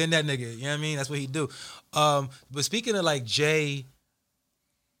 He been that nigga. You know what I mean? That's what he do. But speaking of, like, Jay,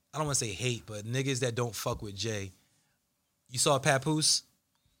 I don't want to say hate, but niggas that don't fuck with Jay. You saw Papoose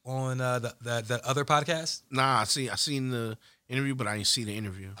on the other podcast? Nah, I seen the interview, but I didn't see the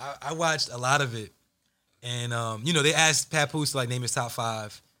interview. I watched a lot of it, and you know, they asked Papoose to, like, name his top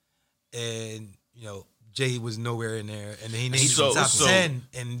 5, and, you know, Jay was nowhere in there, and then he named his So- top so- 10,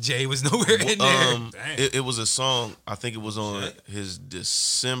 and Jay was nowhere in there It was a song. I think it was on his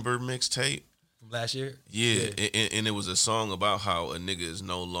December mixtape. from last year. Yeah, and it was a song about how a nigga is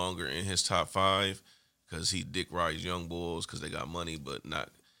no longer in his top 5 because he dick rides young boys because they got money, but not.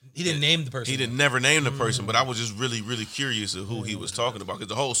 He didn't name the person. He didn't never name the person, but I was just really, really curious of who he was talking about because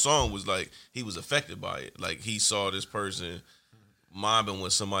the whole song was like he was affected by it. Like, he saw this person mobbing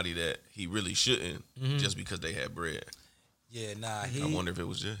with somebody that he really shouldn't just because they had bread. Yeah, nah. I wonder if it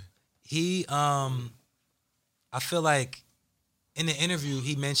was Jay. He I feel like in the interview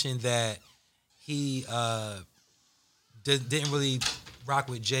he mentioned that he didn't really rock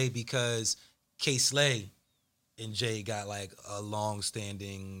with Jay because K Slay and Jay got, like, a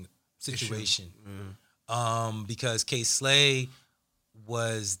long-standing situation. Because K Slay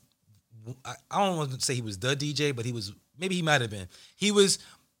was, I don't want to say he was the DJ, but maybe he might have been. He was,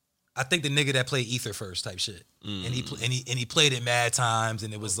 I think, the nigga that played Ether first type shit, and he played it mad times,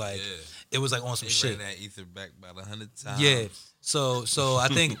 and it was like it was like on some They shit. ran that ether back about 100 times. Yeah. So I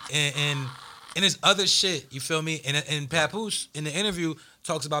think and there's other shit, you feel me? And Papoose in the interview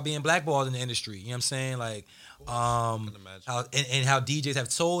talks about being blackballed in the industry. You know what I'm saying? Like how DJs have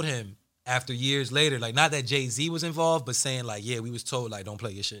told him after years later, like, not that Jay-Z was involved, but saying, like, yeah, we was told, like, don't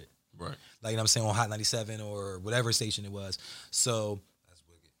play your shit. Right. Like, you know what I'm saying, on Hot 97 or whatever station it was. So that's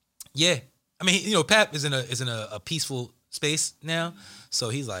wicked. Yeah. I mean, you know, Pap is in a peaceful space now. So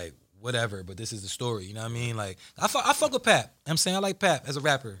he's like, whatever, but this is the story. You know what I mean? Like, I fuck with Pap. You know what I'm saying, I like Pap as a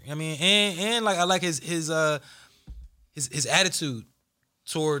rapper. You know what I mean? And like, I like his attitude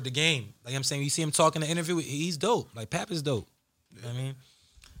toward the game. Like, you know what I'm saying, you see him talking in the interview, he's dope. Like, Pap is dope. You know what I mean?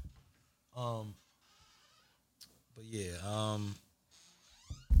 But yeah, I don't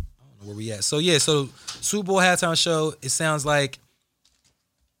know where we at. So yeah, so Super Bowl halftime show, it sounds like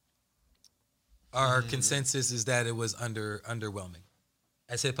our consensus is that it was underwhelming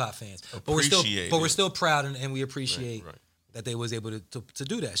as hip hop fans. But we're still proud and we appreciate that they was able to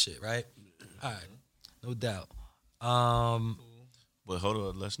do that shit, right? All right. No doubt. But hold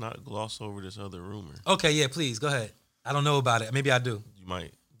on, let's not gloss over this other rumor. Okay, yeah, please, go ahead. I don't know about it. Maybe I do. You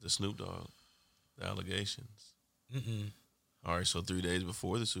might. The Snoop Dogg, the allegations. All right, so 3 days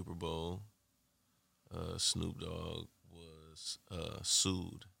before the Super Bowl, Snoop Dogg was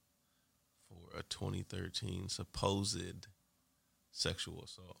sued for a 2013 supposed sexual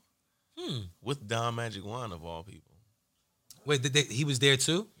assault with Don Magic Juan, of all people. Wait, he was there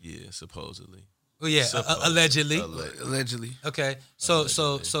too? Yeah, supposedly. Oh yeah, allegedly. Allegedly. Okay, so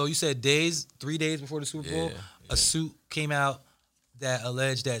you said 3 days before the Super Bowl, a suit came out that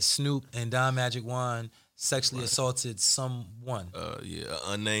alleged that Snoop and Don Magic Juan sexually assaulted someone. An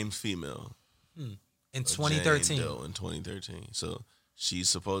unnamed female. In 2013. Jane Doe in 2013. So she's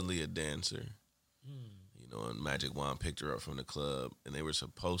supposedly a dancer. You know, and Magic Juan picked her up from the club, and they were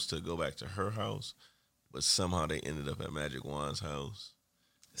supposed to go back to her house, but somehow they ended up at Magic Juan's house.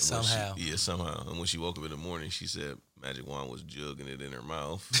 Somehow. Somehow. And when she woke up in the morning, she said Magic Juan was jugging it in her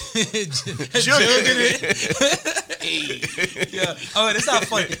mouth. Jugging it. Yeah. Oh, it's not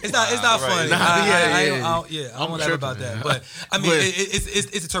funny. It's not funny. Nah, I don't want to about that. But I mean,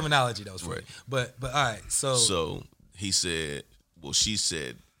 it's a terminology that was funny. Right. But all right. So he said, she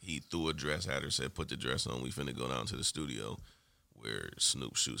said he threw a dress at her, said, put the dress on. We finna go down to the studio where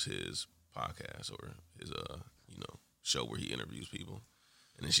Snoop shoots his podcast or his show where he interviews people.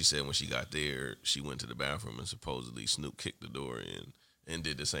 And then she said when she got there, she went to the bathroom and supposedly Snoop kicked the door in and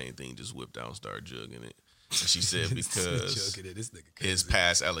did the same thing, just whipped out and started jugging it. And she said because his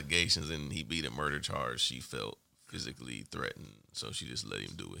past allegations and he beat a murder charge, she felt physically threatened. So she just let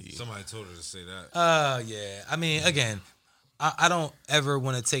him do it. Somebody told her to say that. Yeah. I mean, again, I don't ever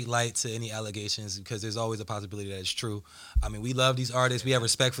want to take light to any allegations because there's always a possibility that it's true. I mean, we love these artists. We have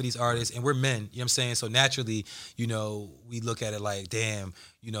respect for these artists, and we're men. You know what I'm saying? So naturally, you know, we look at it like, damn,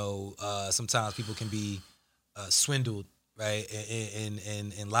 you know, sometimes people can be swindled, right,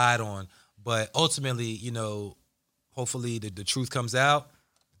 and lied on. But ultimately, you know, hopefully the truth comes out.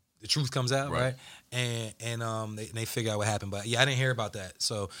 The truth comes out, right? And they figure out what happened. But yeah, I didn't hear about that.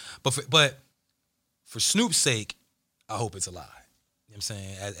 So, but for Snoop's sake, I hope it's a lie. You know what I'm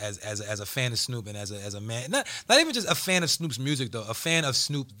saying? As a fan of Snoop and as a man, not even just a fan of Snoop's music though, a fan of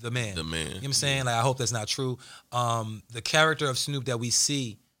Snoop the man. The man. You know what I'm saying? Yeah. Like I hope that's not true. The character of Snoop that we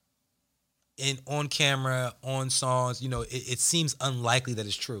see on camera, on songs, you know, it seems unlikely that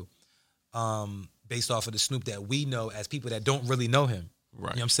it's true. Based off of the Snoop that we know as people that don't really know him. Right. You know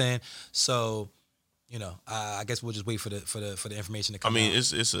what I'm saying? So, you know, I guess we'll just wait for the information to come out. I mean,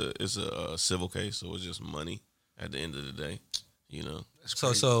 it's a civil case, so it's just money. At the end of the day, you know.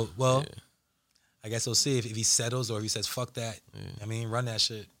 Yeah. I guess we'll see if he settles or if he says fuck that. Yeah. I mean, run that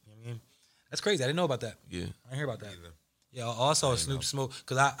shit. You know what I mean? That's crazy. I didn't know about that. Yeah, I didn't hear about that. Yeah, also Snoop smoke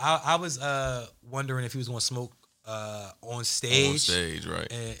because I was wondering if he was going to smoke on stage. On stage,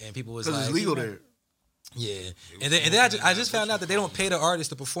 right? And people was because like, it's legal there. Yeah, and then I just found out that they don't pay the artists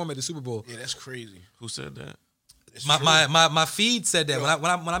to perform at the Super Bowl. Yeah, that's crazy. Who said that? My feed said that. Yo,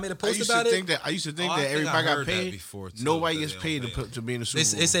 when I made a post about it. I used to think that everybody got paid. Nobody gets paid to be in the Super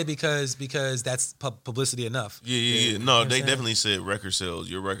Bowl. They say because that's publicity enough. Yeah. No, they definitely said record sales.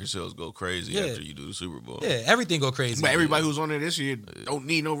 Your record sales go crazy after you do the Super Bowl. Yeah, everything go crazy. But everybody who's on there this year don't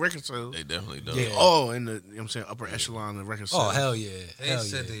need no record sales. They definitely don't. Yeah. Oh, in the, you know what I'm saying, upper echelon of record sales. Oh, hell yeah. They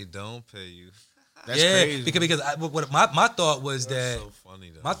said they don't pay you. That's crazy. because my thought was that so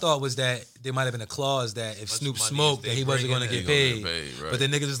funny, my thought was that there might have been a clause that if Snoop smoked, that he wasn't going to get paid. Right. But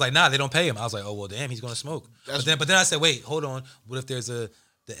then niggas was like, nah, they don't pay him. I was like, oh well, damn, he's going to smoke. But then I said, wait, hold on. What if there's the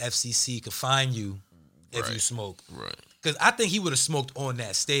FCC could fine you if you smoke? Right. Because I think he would have smoked on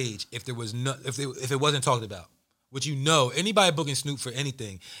that stage if there was if it wasn't talked about. Which anybody booking Snoop for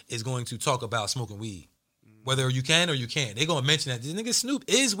anything is going to talk about smoking weed. Whether you can or you can't. They're going to mention that. This nigga Snoop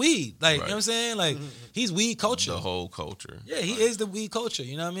is weed. Like, you know what I'm saying? Like, he's weed culture. The whole culture. Yeah, he is the weed culture.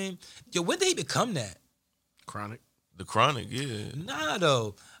 You know what I mean? Yo, when did he become that? Chronic. The Chronic, yeah. Nah,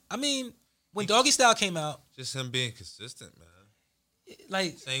 though. I mean, when Doggy Style came out, Just him being consistent, man.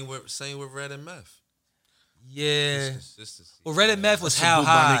 like, Same with Red and Meth. yeah. Consistency. Well, Red and Meth was That's a how boot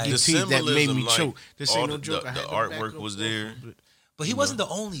by high, Nigga The T that made symbolism, me like, choke. This all ain't no the- joke. the I had to artwork back was up there. off of it. but he wasn't the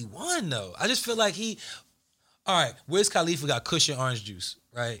only one though. I just feel like all right, Wiz Khalifa got Cushion Orange Juice,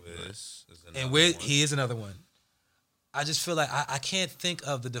 right? Wiz is And another Wiz, one. he is another one. I just feel like I can't think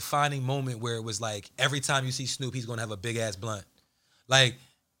of the defining moment where it was like every time you see Snoop, he's gonna have a big ass blunt. Like, you know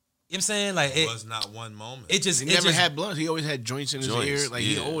what I'm saying? Like It was not one moment. it just He it never just, had blunts. He always had joints in his Joints, ear. Like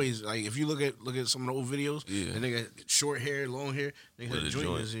he yeah. always like if you look at some of the old videos, Yeah. the nigga short hair, long hair, nigga had With a a joint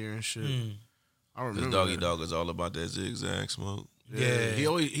in joint. his ear and shit. Mm. I Because remember Doggy that. Dog is all about that zigzag smoke. Yeah.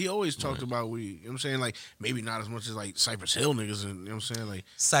 He always talked about weed. You know what I'm saying? Like maybe not as much as like Cypress Hill niggas and you know what I'm saying? Like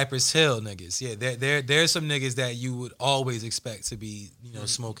Cypress Hill niggas. Yeah, there's some niggas that you would always expect to be, you know,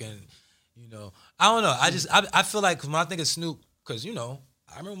 smoking, you know. I don't know. I feel like when I think of Snoop, because, you know,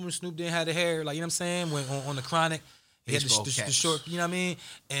 I remember when Snoop didn't have the hair, like, you know what I'm saying, when on the Chronic, he had Baseball the caps. short, you know what I mean?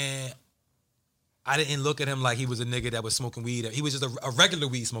 And I didn't look at him like he was a nigga that was smoking weed. He was just a regular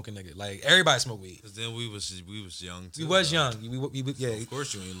weed smoking nigga. Like, everybody smoked weed. Because then we was young too. We was though. young. Yeah. Of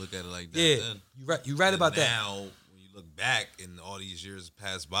course, you ain't look at it like that. Yeah. Then. You right about that. Now, when you look back and all these years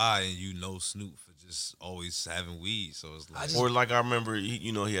pass by, and you know Snoop for just always having weed, so it's like Or like I remember,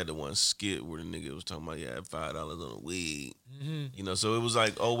 he had the one skit where the nigga was talking about he had $5 on the weed. You know, so it was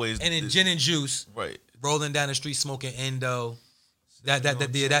like always. And then gin and juice, Right. rolling down the street smoking Endo. That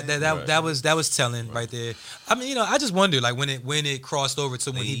Right. was telling right there. I mean, you know, I just wonder like when it crossed over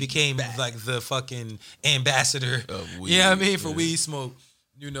to when he Lean became like the fucking ambassador. Of You know what I weed, mean? For yeah. weed smoke.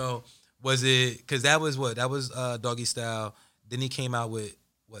 You know, was it because that was Doggy Style. Then he came out with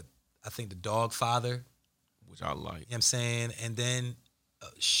what I think the Dog Father. Which I like. You know what I'm saying? And then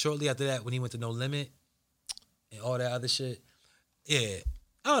shortly after that, when he went to No Limit and all that other shit, yeah,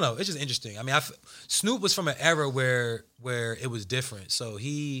 I don't know. It's just interesting. I mean, Snoop was from an era where it was different, so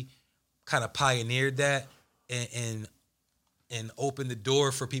he kind of pioneered that and opened the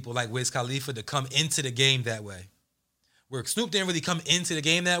door for people like Wiz Khalifa to come into the game that way. Where Snoop didn't really come into the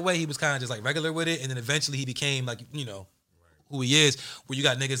game that way, he was kind of just like regular with it, and then eventually he became like, you know, who he is. Where you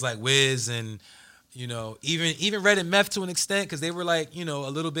got niggas like Wiz and, you know, even Red and Meth to an extent, because they were like, you know, a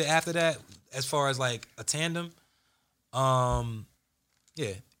little bit after that as far as like a tandem.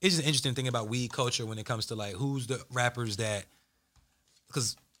 Yeah, it's just an interesting thing about weed culture when it comes to like who's the rappers that,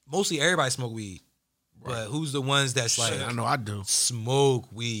 because mostly everybody smoke weed, but who's the ones that's like shit, I know I do. smoke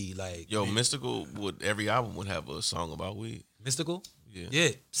weed like Yo, Mystical every album would have a song about weed. Mystical? Yeah. Yeah,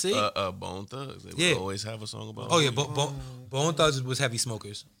 see? Bone Thugs. They Yeah. would always have a song about Oh yeah, weed. Bone Thugs was heavy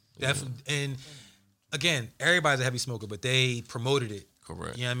smokers, definitely. And again, everybody's a heavy smoker, but they promoted it.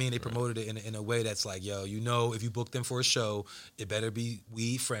 Correct. You know what I mean? They promoted it in a way that's like, yo, you know, if you book them for a show, it better be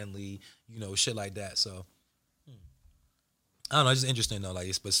weed friendly, you know, shit like that. So, I don't know. It's just interesting though. Like,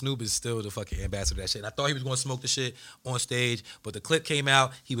 but Snoop is still the fucking ambassador of that shit. And I thought he was going to smoke the shit on stage, but the clip came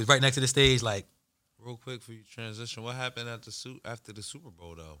out. He was right next to the stage, like real quick for you transition. What happened after the Super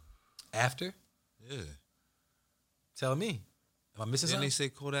Bowl though? after. Yeah. Tell me, am I missing Didn't they something? say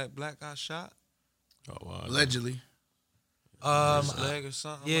Kodak Black got shot? Oh, wow. Allegedly. His leg or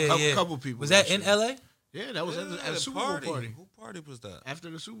something? Yeah, Couple- yeah. couple people Was that got in shit. L.A.? Yeah, that was Yeah, at the Super Bowl party. Who party was that? After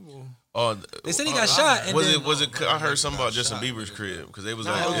the Super Bowl. Oh, They said he got shot. And was then, it? Was it? I heard something about Got Justin shot. Bieber's crib because they was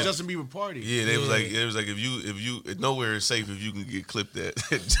Nah, like, it was Justin Bieber party. yeah, they was like, it was like if you nowhere is safe if you can get clipped at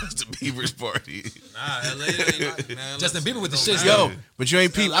Justin Bieber's party. Nah, LA ain't man. Justin listen, Bieber with the it shit don't still. matter. Yo, but you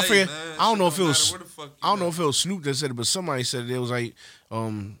ain't peep. I LA, forget. man. I don't know Shit if it was. matter where the fuck you I don't know at. if it was Snoop that said it, but somebody said it. It was like,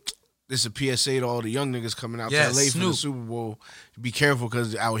 this is a PSA to all the young niggas coming out Yeah, to LA for Snoop. the Super Bowl. Be careful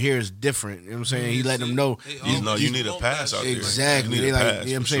because out here is different. You know what I'm saying? He letting them know. You need a pass out there. Exactly. You They need a like, pass,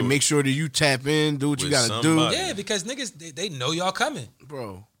 you know what I'm for saying? sure. Make sure that you tap in, do what you With gotta somebody. Yeah, because niggas, they know y'all coming. do,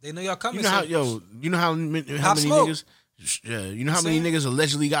 bro. They know y'all coming. You know how so- you know how many Pop Smoke. niggas? Yeah, you know how many niggas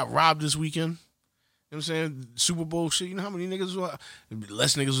allegedly got robbed this weekend? You know what I'm saying? Super Bowl shit. You know how many niggas were?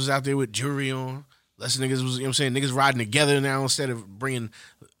 Less niggas was out there with jewelry on. Less niggas was, you know what I'm saying? Niggas riding together now instead of bringing,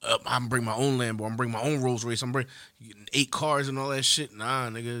 I'm bringing my own Lambo. I'm bringing my own Rolls Royce. I'm bringing 8 cars and all that shit. Nah,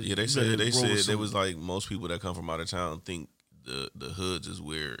 nigga. Yeah, they you said better they roll said with they some- was like most people that come from out of town think the hoods is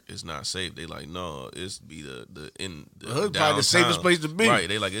where it's not safe. They like no, it's be the hood probably the safest downtown. place to be. Right,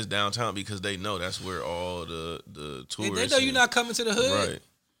 they like it's downtown because they know that's where all the They, tourists. they know you're not coming to the hood. right.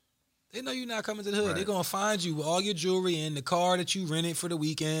 They know you're not coming to the hood. Right. They're gonna find you with all your jewelry and the car that you rented for the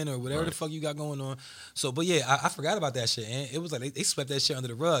weekend or whatever the Right. fuck you got going on. So, but yeah, I forgot about that shit. And it was like they swept that shit under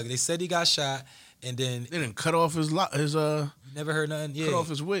the rug. They said he got shot, and then They didn't cut off his you never heard nothing. Yeah, cut off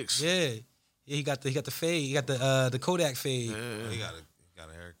his wicks. yeah. He got the fade. He got the Kodak fade. He got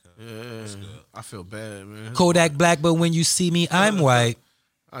a haircut. Yeah, I feel bad, man. Kodak Black, but when you see me, I'm white.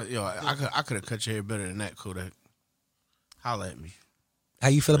 I could have cut your hair better than that, Kodak. Holla at me. How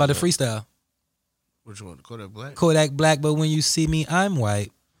you feel about the freestyle? Which one? Kodak Black? Kodak Black, but when you see me, I'm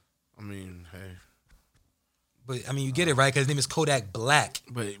white. I mean, hey. But I mean, you get it right because his name is Kodak Black.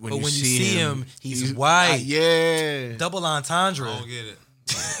 But when you you see him, he's white. Yeah. Double entendre. I don't get it.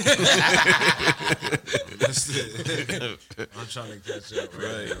 I'm trying to catch up.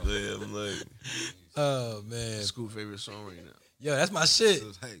 Right. Yeah, I'm like, Oh man, School favorite song right now. yo, that's my shit.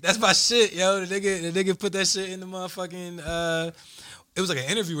 That's my shit, yo. The nigga put that shit in the motherfucking. It was like an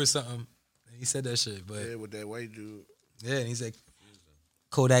interview or something. And he said that shit, but Yeah, with that white dude. yeah, and he's like,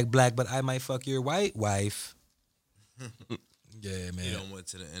 Kodak Black, but I might fuck your white wife. Yeah, man. He done went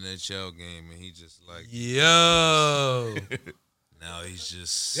to the NHL game and he just like Yo, now he's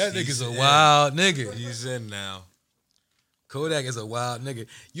just that he's nigga's a in. wild nigga. He's in now. Kodak is a wild nigga.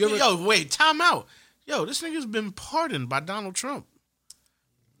 You ever? Yo, wait, time out. Yo, this nigga's been pardoned by Donald Trump.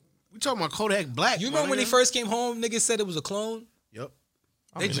 We talking about Kodak Black. You my remember when he nigga? first came home? Niggas said it was a clone. Yep.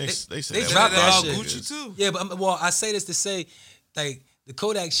 I mean, they they said dropped that All shit. Gucci too. Yeah, but well, I say this to say, like the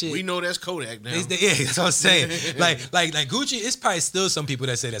Kodak shit. We know that's Kodak now. Yeah, that's what I'm saying. like Gucci, it's probably still some people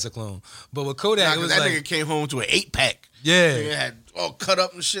that say that's a clone. But with Kodak, Nah, it 'cause was that like, nigga came home to an 8-pack. yeah. Nigga had all cut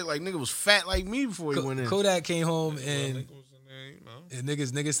up and shit. Like nigga was fat like me before he went in. Kodak came home and, Nick was in there, you know. and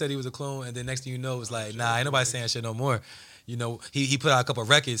niggas said he was a clone, and then next thing you know, it was like, nah, ain't nobody saying shit no more. You know, he put out a couple of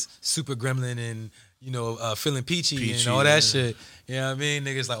records, Super Gremlin and Feeling Peachy and all that yeah. shit. You know what I mean?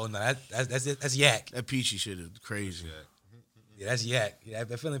 Niggas like, oh no, that's yak. That peachy shit is crazy. Yeah, that's yak. Yeah,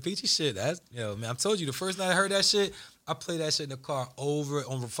 that Feeling Peachy shit. That's man. I told you the first night I heard that shit, I played that shit in the car over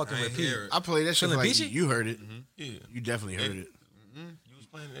on fucking I ain't repeat. hear it. I played that shit Feeling like peachy? you heard it. Yeah. You definitely heard it. You was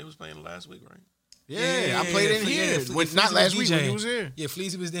playing. They was playing last week, right? Yeah, I played it in here. Fleazy Not was last week when DJing. you was here. Yeah,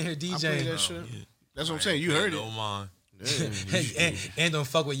 Fleazy was in here I played DJing. that shit. Yeah. That's what I'm saying. You heard it. Don't mind. Yeah, and don't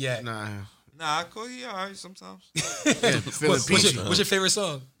fuck with yak. nah. Nah, cool. He all right sometimes. Yeah, feeling peachy. What's your favorite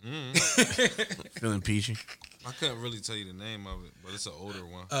song? Feeling peachy. I couldn't really tell you the name of it, but it's an older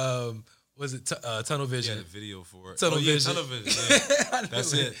one. Was it Tunnel He Vision? had a video for it. Tunnel Vision. Tunnel Vision. Yeah. I knew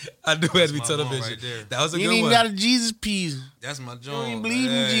That's it. I knew it had to be my Tunnel one Vision. right there. That was a You good ain't even one. got a Jesus piece. That's my ain't joint. believe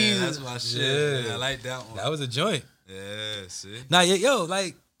in Yeah, Jesus. That's my shit. Yeah. Yeah, I like that one. That was a joint. Yeah, see. Nah, yo,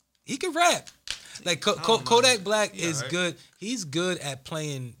 like he can rap. Like Kodak Black Yeah, is right. good. He's good at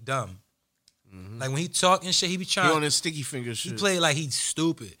playing dumb. Like when he talk and shit, he be He trying. on his sticky fingers He shit. play like he's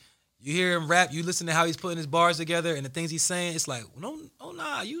stupid. You hear him rap, you listen to how he's putting his bars together and the things he's saying. It's like, no, oh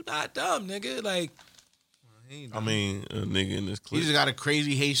nah, you not dumb, nigga. Like He ain't I mean, a nigga in this He clip. just got a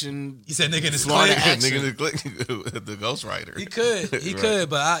crazy Haitian. he said, nigga in his Florida clip. accent. nigga in the clip, the ghostwriter. He could, Right. could,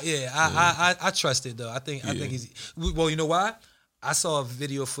 but I trust it though. I think he's well. You know why? I saw a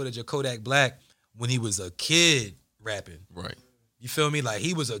video footage of Kodak Black when he was a kid rapping. Right. You feel me? Like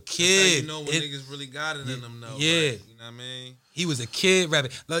he was a That's how kid. you know when niggas really got it in them, though. yeah. Like, you know what I mean? He was a kid rapping.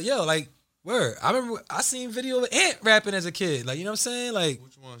 Like yo, like word. I remember I seen video of Ant rapping as a kid. Like you know what I'm saying? Like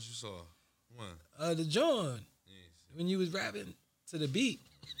Which ones you saw? One. the John when you was rapping to the beat.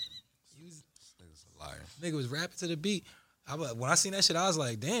 This nigga's a liar. Nigga was rapping to the beat. When I seen that shit, I was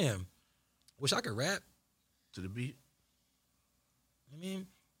like, damn. Wish I could rap. To the beat. I mean,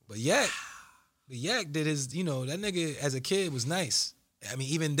 but Yak did his, that nigga as a kid was nice. I mean,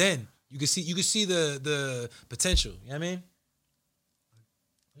 even then, you could see the potential. You know what I mean?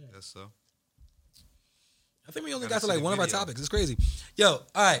 Guess so. I think we only Gotta got to see like the one of our video. topics. It's crazy. Yo, all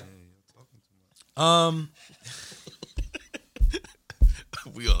right.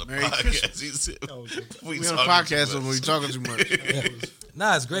 We on a Merry podcast. Christmas. He said, We on a talking podcast too when much. we talking too much.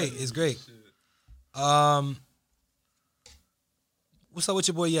 Nah, it's great. It's great. What's up with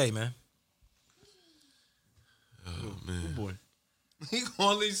your boy Ye, man? Oh, man. Boy, He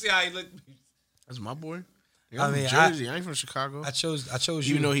gonna let see how he look. that's my boy. I I'm mean, from Jersey. I ain't from Chicago. I chose you.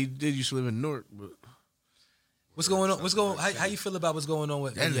 Even though he did used to live in Newark, but What's going on? How you feel about what's going on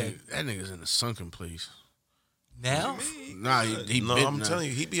with that Ye nigga's in a sunken place. now? Nah, he No, bit I'm now. telling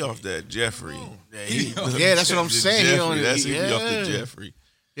you, he be off that Jeffrey. Yeah, that's what I'm saying. He on Jeffrey, it. he be off the Jeffrey.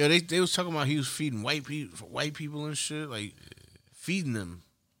 Yeah, they was talking about he was feeding white people and shit, like feeding them.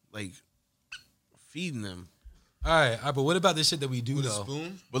 All right, but what about this shit that we do though?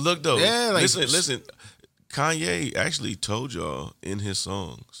 Spoon? But look though, Yeah, like- listen. Kanye actually told y'all in his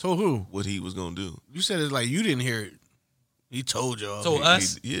songs So who? what he was gonna do. You said it's like you didn't hear it. He told y'all. Told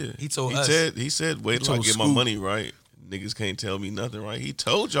us? Yeah, He told us. He said, wait till I told get my Scoop. money right. Niggas can't tell me nothing right. He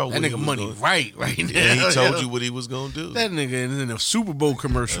told y'all that what he nigga was money gonna, right now. Yeah, he told you what he was gonna do. That nigga is in a Super Bowl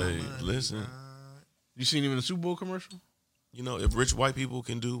commercial. Hey, listen. You seen him in a Super Bowl commercial? You know, if rich white people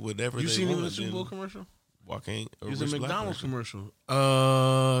can do whatever You they seen him in want, the Super Bowl then commercial? why can't a He was in rich a black McDonald's person?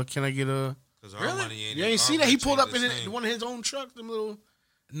 commercial. Can I get a? Because our money ain't. You ain't our see that? He rich pulled ain't up in the same. one of his own trucks. Them little.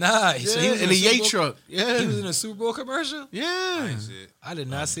 Nah, Yeah, so he was in a a Super Ye Bowl- truck. Yeah. He was in a Super Bowl commercial. Yeah. I ain't see it. I did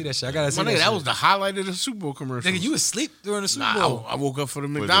not see that shit. I gotta see My that. nigga, that shit. was the highlight of the Super Bowl commercial. Nigga, you was asleep during the Super Nah, Bowl. I woke up for the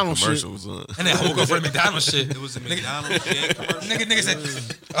Put the McDonald's shit. commercials on. And then I woke up for the McDonald's shit. It was a McDonald's Ye commercial. Nigga said,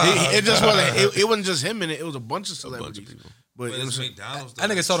 It just wasn't. It wasn't just him in it. It was a bunch of celebrities. people. But But it it's was McDonald's. that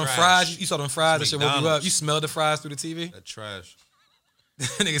nigga saw them Trash. fries. You saw them fries. That It's shit woke you up. McDonald's. You smelled the fries through the TV. That trash. That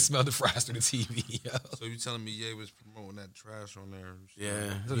nigga smelled the fries through the TV. Yo. So you telling me Ye was promoting that trash on there?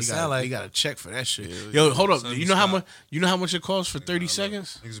 yeah. what it You sound like. got to check for that shit. Yeah, Yo, hold up. Son, You know how stop. much? You know how much it costs for 30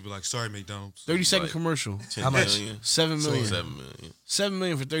 seconds? Niggas would be like, sorry, McDonald's. 30-second Right. commercial. 10 How much? million? 7 million. 7 million. 7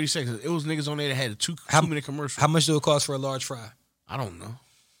 million for 30 seconds. It was niggas on there that had a two How- minute commercial. How much do it cost for a large fry? I don't know.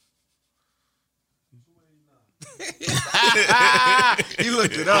 You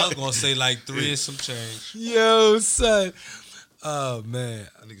looked it up. I was gonna say like 3 and some change. Yo, son. Oh man.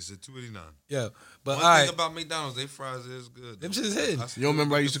 That nigga said 289. Yo. But One all thing right. about McDonald's, they fries is good. Them shit is hidden. You don't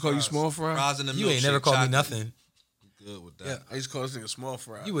remember I used to call you small fry? Fries in the You ain't never milkshake called me chocolate. nothing. Good with that. Yeah. I used to call this nigga small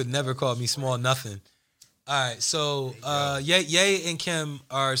fry. You would never call me small nothing. All right, so Ye and Kim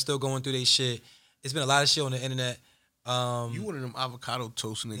are still going through their shit. It's been a lot of shit on the internet. You one of them avocado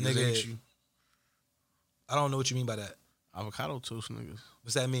toast niggas, Nigga. ain't you? I don't know what you mean by that. Avocado toast niggas.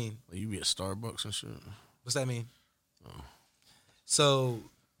 What's that mean? Like you be at Starbucks and shit. What's that mean? So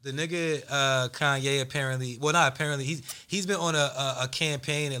the nigga Kanye apparently, well not apparently, he's been on a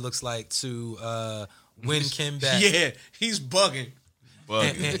campaign. It looks like to win Kim back. Yeah, he's bugging.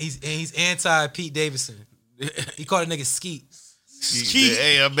 and he's anti Pete Davidson. He called a nigga Skeet. Skeet.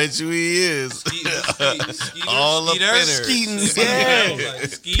 Hey, I bet you he is. Skeeter? All up in her. Skeeting. Yeah. Yeah.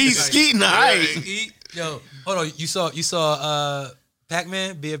 Like, He's skeeting. All right. Skeet. Yo, hold on. You saw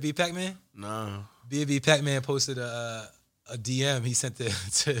Pac-Man, BFB Pac-Man? Nah. BFB Pac-Man posted a DM he sent to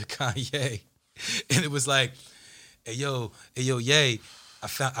Kanye, and it was like, "Hey yo, Ye, I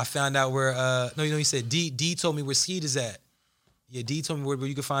found out where no, he said D told me where Skeet is at. Yeah, D told me where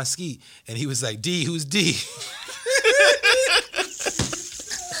you can find Skeet, and he was like, D, who's D?"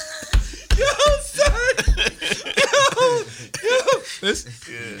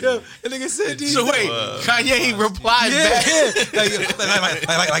 Yo, and nigga said D. So wait, Kanye replied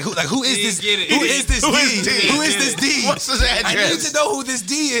back. Like who is this? Get it. Who is this Who D? is D? Who is this D? What's his I need address? to know who this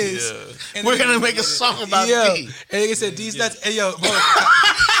D is. Yeah. And We're nigga- gonna make a song about Yo, D. and nigga said D's nuts. Hey yo, bro.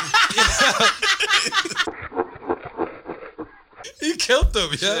 He killed them,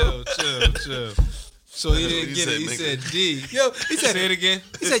 yo. Chill. So he didn't He get said, it. He nigga. said D. Yo, he said Say it again.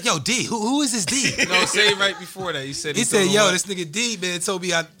 He said, "Yo, D, who is this D?" No, say it right before that. He said. He said, told him "Yo, what? this nigga D, man, told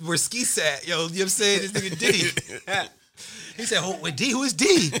me where Ski sat. Yo, you know what I'm saying? This nigga D." He said, "Who D? Who is D?"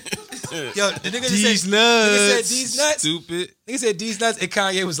 Yo, the nigga just D's said, nuts. Nigga said D's nuts. Stupid. Nigga said D's nuts, and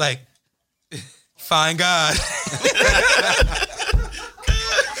Kanye was like, "Fine God."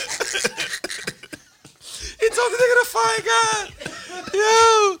 He told the nigga to find God.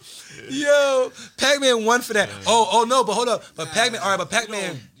 Yo, Pac-Man won for that. Oh no, but hold up. But Pac-Man, all right, but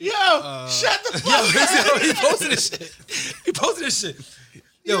Pac-Man. Yo, shut the Yo, fuck up. he posted this shit. He posted this shit.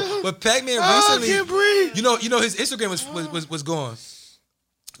 Yo, but Pac-Man Oh, I recently, can't breathe. you know, his Instagram was gone.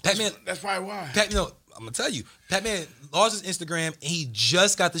 Pac-Man, That's probably why. I'm gonna tell you, Pac-Man lost his Instagram and he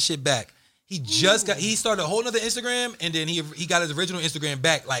just got the shit back. He started a whole nother Instagram and then he got his original Instagram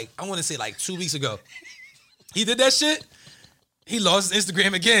back. Like I want to say like 2 weeks ago. He did that shit. He lost his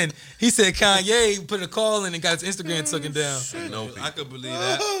Instagram again. He said Kanye put a call in and got his Instagram taken down. I could believe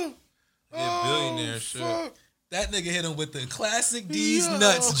that. Yeah, billionaire shit. Fuck. That nigga hit him with the classic D's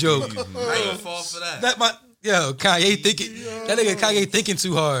nuts joke. I even fall for that. Kanye thinking that nigga Kanye thinking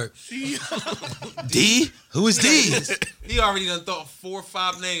too hard. D? Who is D? He already done thought 4 or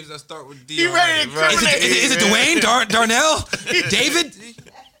 5 names that start with D. He ready to already. incriminate. Is it Dwayne? Darnell? David?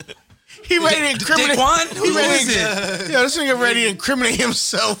 He ready to incriminate. Daquan? Who He ready is to- it? Yo, this nigga ready to incriminate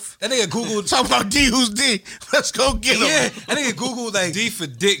himself. That nigga Googled. Talk about D. Who's D? Let's go get him. Yeah, that nigga Googled like D for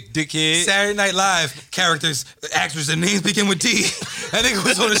dick, dickhead. Saturday Night Live characters, actors, and names begin with D. That nigga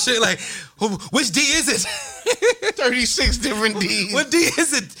was on the shit like, which D is it? 36 different D's. What D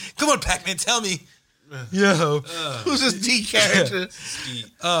is it? Come on, Pac-Man, tell me. Yo. Who's this D character?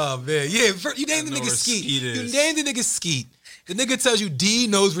 Oh man, yeah. You named the know nigga where Skeet. Skeet You is. named the nigga Skeet. The nigga tells you D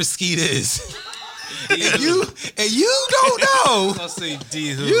knows where Skeet is. and you don't know. I'll say D.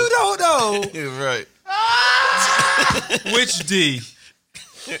 Who? You don't know. You're right. Which D?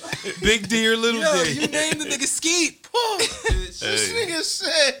 Big D or little Yo, D? you named the nigga Skeet. This nigga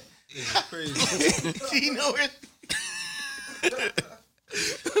said, It's crazy. D know where.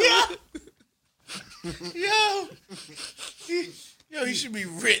 Yo, he should be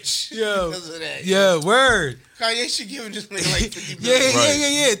rich. Yo. Because of that. Yeah, word. Kanye should give him just like 50 Yeah,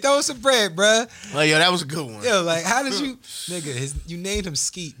 million. yeah. Throw some bread, bruh. Like, yo, that was a good one. Yo, like, how did you, nigga? You named him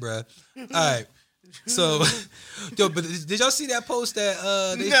Skeet, bruh. All right. So, yo, but did y'all see that post that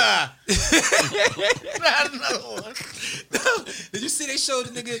Nah. Not another one. Did you see they showed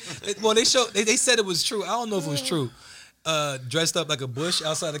the nigga? Well, they said it was true. I don't know if it was true. Dressed up like a bush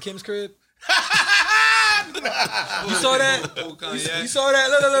outside of Kim's crib. You saw that? You saw that?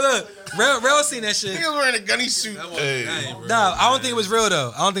 Look. Rel seen that shit. Niggas wearing a gunny suit. Nah, I don't think it was real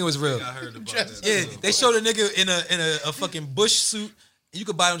though. I don't think it was real. I heard about that. Yeah, they showed a nigga in a fucking bush suit. You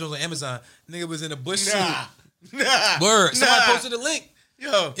could buy them on Amazon. Nigga was in a bush suit. Nah. Word. Somebody posted a link.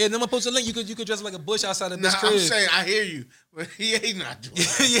 Yo. Yeah, someone posted a link. You could dress like a bush outside of this crib. I'm saying, I hear you. But he ain't not doing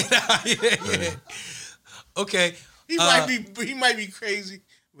that. yeah. Okay. He might be crazy,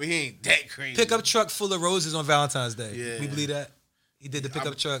 but he ain't that crazy. Pickup truck full of roses on Valentine's Day. Yeah. We believe that? He did the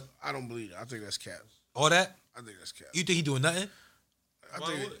pickup truck. I don't believe it. I think that's cap. All that? I think that's cap. You think he doing nothing?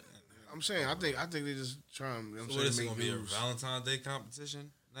 I'm saying, I think they just trying. You know So what is it make gonna be a moves. Valentine's Day competition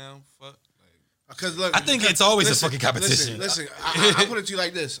now? Fuck. Because look, I think it's always a fucking competition. Listen, I put it to you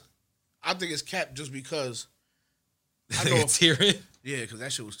like this. I think it's cap just because. I think it's hearing. Yeah, because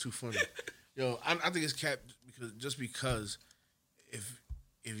that shit was too funny. Yo, I think it's cap because if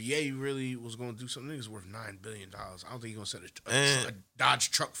Ye really was going to do something, nigga's worth $9 billion. I don't think he's going to set a Dodge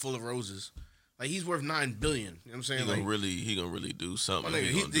truck full of roses. Like, he's worth $9 billion. You know what I'm saying? He gonna really do something.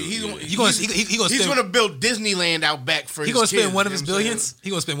 He's Spend, gonna build Disneyland out back for he his gonna spend kids, one of his you know what I'm billions. saying? He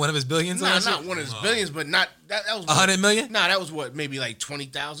gonna spend one of his billions. Nah, on not one of his billions, but not that was 100 million. Nah, that was what, maybe like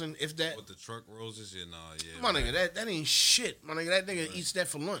 20,000, if that. With the truck roses, yeah. My nigga, that ain't shit. My nigga, that nigga eats that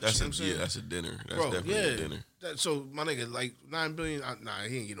for lunch. That's you know what I'm saying? that's a dinner. That's Bro, definitely a dinner. So my nigga, like $9 billion. Nah,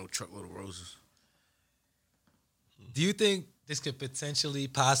 he ain't get no truckload of roses. Do you think this could potentially,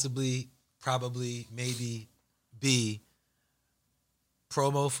 possibly, probably, maybe be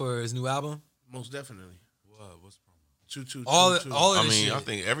promo for his new album? Most definitely. What's promo? 222. All of this shit. I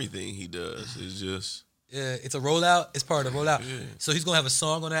think everything he does is just. Yeah, it's a rollout. It's part of the rollout. Yeah. So he's gonna have a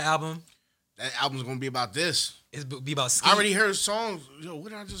song on that album. That album's gonna be about this. It's be about I Skeet. already heard songs. Yo, what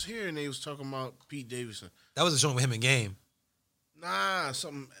did I just hear? And they was talking about Pete Davidson. That was a joint with him in Game. Nah,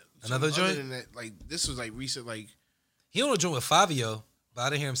 something. Another other joint? than that, like this was like recent. Like He on a joint with Fabio, but I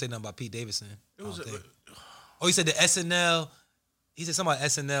didn't hear him say nothing about Pete Davidson. it was. Oh, he said the SNL. He said something about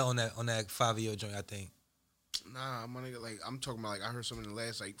SNL on that Fabio joint, I think. Nah, my nigga. Like I'm talking about. Like I heard something in the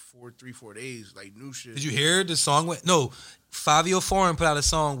last like 4 days. Like new shit. Did you hear the song with Fabio Foreign put out a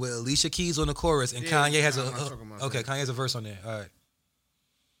song with Alicia Keys on the chorus and Yeah, Kanye has I'm not talking about okay, that. Kanye has a verse on there. All right.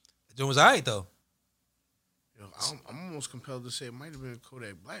 The joint was all right though. Yo, I'm almost compelled to say it might have been a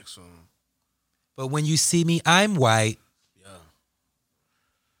Kodak Black song. But when you see me, I'm white. Yeah.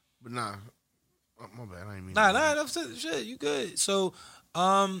 But nah. Oh, my bad. I ain't mean. Nah, that's shit. You good? So,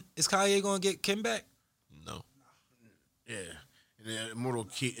 is Kanye gonna get Kim back? No. Yeah. In the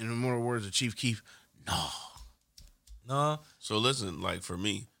immortal words of Chief Keef, no. No. So listen, like for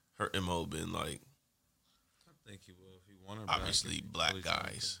me, her MO been like I think he will if he wanted her back. obviously black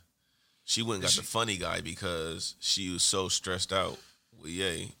guys. She went and got the funny guy because she was so stressed out with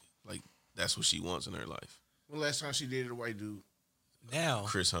Ye. Like that's what she wants in her life. When last time she dated a white dude? Now.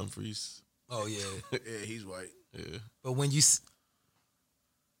 Chris Humphries. Oh yeah. Yeah, he's white. Yeah. But when you.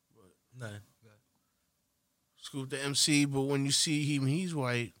 No. Scoop the MC, but when you see him, he's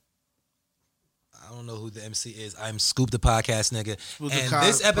white. I don't know who the MC is. I'm Scoop the podcast nigga. Scoop the And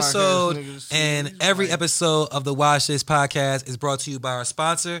this episode podcast nigga, and he's every white. episode of the Watch This podcast is brought to you by our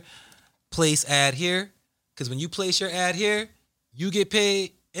sponsor, Place Ad Here. Because when you place your ad here, you get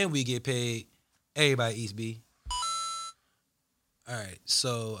paid and we get paid. Everybody eats B. All right.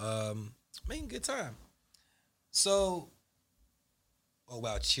 So, making good time. So, oh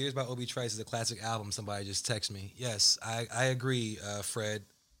wow, Cheers by Obi Trice is a classic album. Somebody just texted me. Yes, I agree, Fred.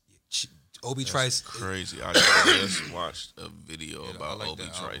 Obi Trice. Crazy. I just watched a video I about like Obi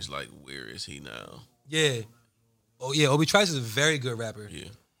that Trice. Like, where is he now? Yeah. Oh yeah, Obi Trice is a very good rapper. Yeah.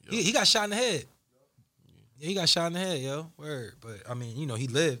 He got shot in the head. Yeah, he got shot in the head, yo. Word. But I mean, he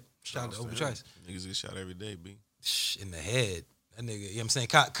lived. Shout out to Obi Trice. Niggas get shot every day, B. In the head. That nigga, you know what I'm saying?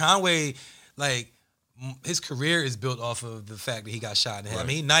 Conway, like, his career is built off of the fact that he got shot in the head. Right. I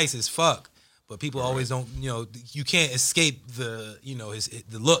mean, he nice as fuck, but people always don't, you can't escape the,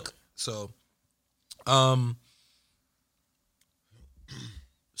 the look. So,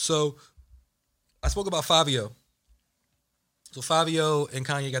 so I spoke about Fabio. So Fabio and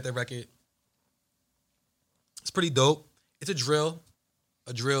Kanye got that record. It's pretty dope. It's a drill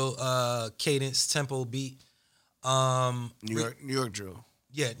cadence tempo beat. New York drill.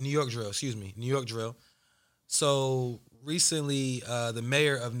 Yeah, New York drill. Excuse me, New York drill. So recently, the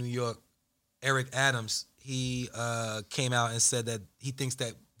mayor of New York, Eric Adams, he came out and said that he thinks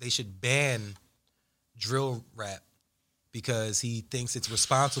that they should ban drill rap because he thinks it's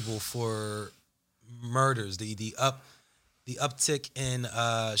responsible for murders, the uptick in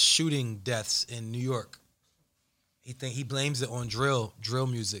shooting deaths in New York. He blames it on drill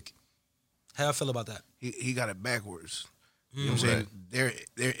music. How I feel about that? He got it backwards. You know what I'm saying?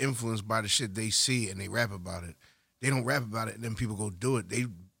 They're influenced by the shit they see and they rap about it. They don't rap about it and then people go do it. They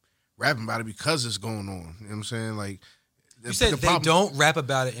rap about it because it's going on. You know what I'm saying? Like you said they don't rap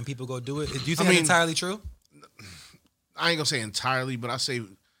about it and people go do it. Do you think that's entirely true? I ain't gonna say entirely, but I say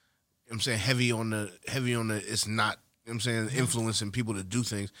I'm saying heavy on the it's not, you know what I'm saying, influencing people to do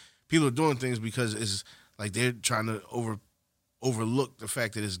things. People are doing things because it's like they're trying to overlook the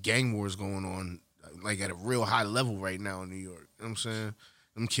fact that there's gang wars going on like at a real high level right now in New York. You know what I'm saying?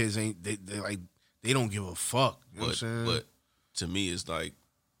 Them kids they don't give a fuck. You know what I'm saying? But to me it's like,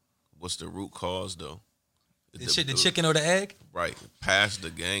 what's the root cause though? The chicken or the egg? Right. Past the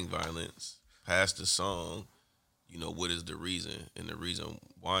gang violence, past the song, you know, what is the reason? And the reason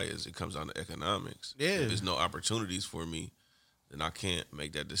why is it comes down to economics. Yeah. If there's no opportunities for me, then I can't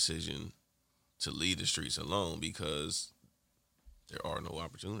make that decision to leave the streets alone because there are no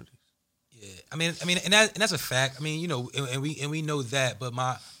opportunities. Yeah, I mean, and that's a fact. I mean, you know, and we know that. But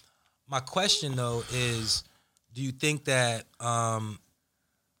my question though is, do you think that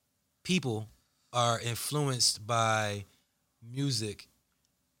people are influenced by music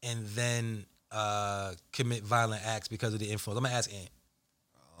and then commit violent acts because of the influence? I'm gonna ask Ant.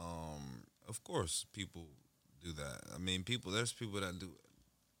 Of course, people do that. I mean, there's people that do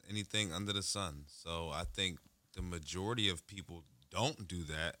anything under the sun. So I think the majority of people don't do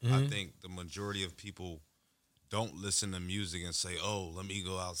that. I think the majority of people don't listen to music and say, "Oh, let me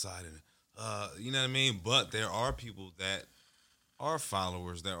go outside and," you know what I mean. But there are people that are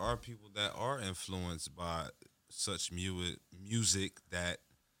followers. There are people that are influenced by such music that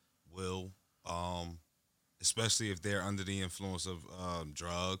will, especially if they're under the influence of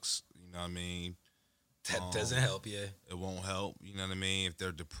drugs. You know what I mean. That doesn't help, yeah. It won't help. You know what I mean. If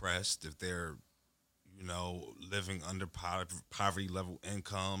they're depressed, if they're living under poverty level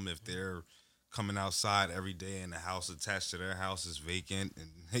income, if they're coming outside every day and the house attached to their house is vacant and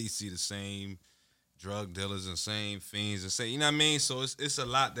they see the same drug dealers and same fiends and say, you know what I mean? So it's a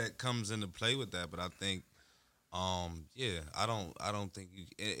lot that comes into play with that. But I think, I don't think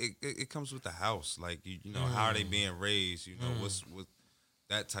it comes with the house. Like, you know, how are they being raised? You know, what's with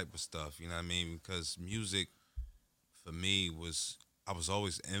that type of stuff? You know what I mean? Because music for me I was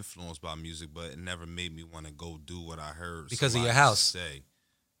always influenced by music, but it never made me want to go do what I heard because of your house. Say,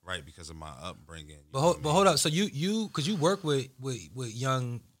 right? Because of my upbringing. But hold up. So you because you work with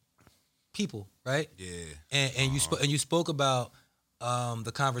young people, right? Yeah. And you spoke about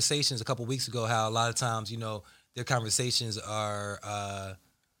the conversations a couple weeks ago. How a lot of times, you know, their conversations are,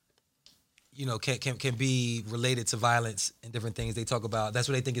 you know, can be related to violence and different things they talk about. That's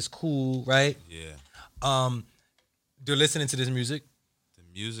what they think is cool, right? Yeah. They're listening to this music. The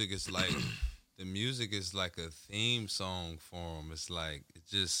music is like a theme song for them. It's like it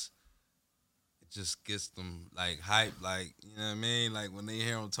just gets them like hype, like, you know what I mean? Like when they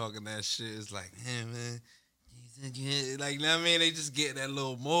hear them talking that shit, it's like, hey man, like, you know what I mean? They just get that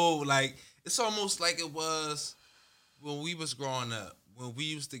little mode. Like it's almost like it was when we was growing up, when we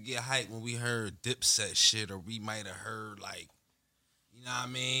used to get hype when we heard Dipset shit, or we might have heard like, you know what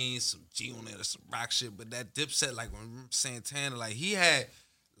I mean, some G on it or some rock shit. But that Dipset, like when Santana, like he had,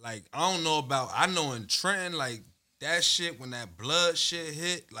 like, I know in Trenton, like that shit, when that blood shit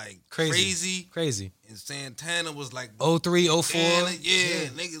hit, like crazy. And Santana was like 03, 04. Yeah,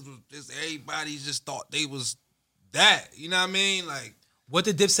 niggas was just, everybody just thought they was that. You know what I mean? Like, what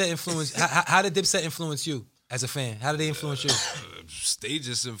did Dipset influence? How did Dipset influence you as a fan? How did they influence you? They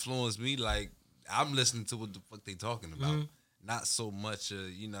just influenced me. Like, I'm listening to what the fuck they talking about. Mm-hmm. Not so much,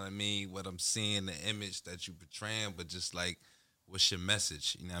 you know what I mean, what I'm seeing, the image that you portraying, but just like, what's your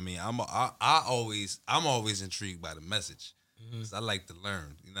message? You know what I mean? I'm always intrigued by the message. Cause I like to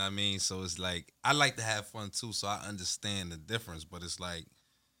learn. You know what I mean? So it's like, I like to have fun too, so I understand the difference. But it's like,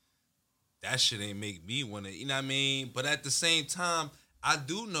 that shit ain't make me want to, you know what I mean? But at the same time, I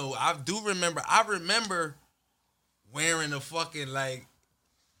remember wearing a fucking like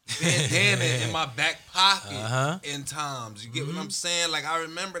bandana in my back pocket in times. You get what I'm saying? Like, I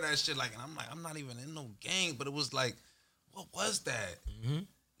remember that shit. Like, and I'm not even in no gang, but it was like, what was that?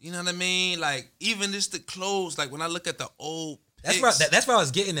 You know what I mean? Like even just the clothes. Like when I look at the old, That's where I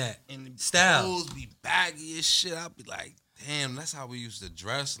was getting at. and the Style. clothes be baggy as shit. I'll be like, damn, that's how we used to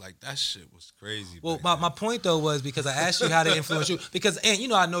dress. Like that shit was crazy. Well, back my point though was because I asked you how to influence you because and you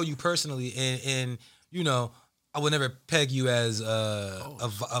know I know you personally and you know I would never peg you as a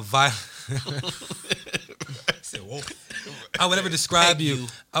violent. I would never describe you.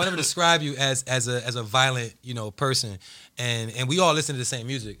 I would never describe you as a violent person. And we all listen to the same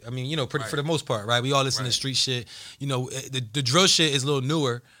music. I mean for the most part, right? We all listen to street shit. You know the drill shit is a little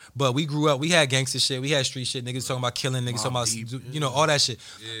newer. But we grew up, we had gangster shit, we had street shit, niggas talking about killing, niggas talking about, all that shit.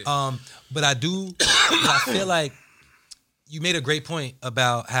 Yeah. But I feel like you made a great point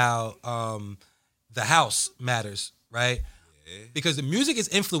about how the house matters, right? Yeah. Because the music is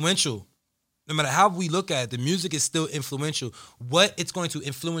influential. No matter how we look at it, the music is still influential. What it's going to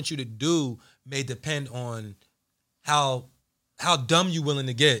influence you to do may depend on how dumb you willing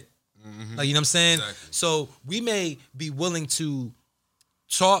to get. Mm-hmm. Like, you know what I'm saying? Exactly. So we may be willing to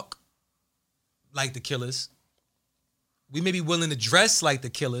talk like the Killers. We may be willing to dress like the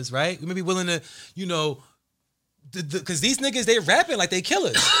Killers, right? We may be willing to, because these niggas, they rapping like they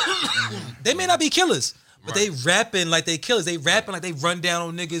killers. They may not be killers, but they rapping like they killers. They rapping like they run down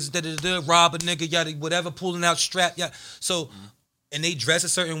on niggas, rob a nigga, yada, whatever, pulling out strap, yeah. So, and they dress a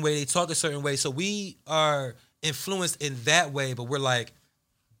certain way, they talk a certain way. So we are influenced in that way, but we're like,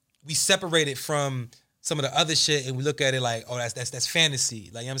 we separate it from some of the other shit and we look at it like, oh, that's fantasy.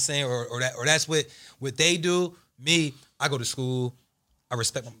 Like, you know what I'm saying? Or that's what they do. Me, I go to school. I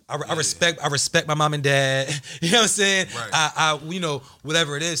respect my mom and dad. You know what I'm saying? Right. I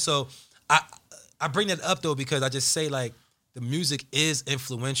whatever it is. So I bring that up though because I just say like the music is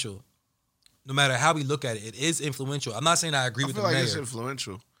influential. No matter how we look at it, it is influential. I'm not saying I agree with the I feel like mayor. it's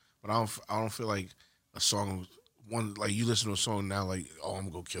influential, but I don't feel like a song like you listen to a song now like, oh, I'm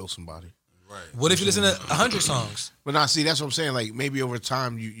gonna go kill somebody. Right. What if you listen to 100 songs? But now, see, that's what I'm saying. Like, maybe over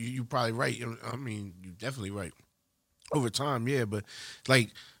time, you probably right. I mean, you're definitely right. Over time, yeah. But, like,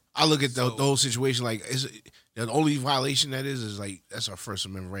 I look at the whole situation, like, the only violation that is like, that's our First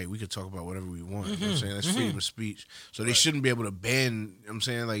Amendment right. We could talk about whatever we want. You know what I'm saying? That's freedom of speech. So they shouldn't be able to ban, you know what I'm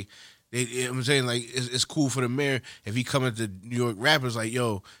saying? Like, it's cool for the mayor if he come at the New York rappers like,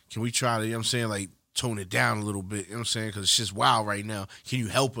 yo, can we try to, you know what I'm saying, like, tone it down a little bit, you know what I'm saying? Because it's just wild right now. Can you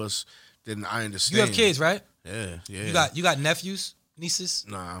help us? Then I understand. You have kids, right? Yeah. You got nephews, nieces?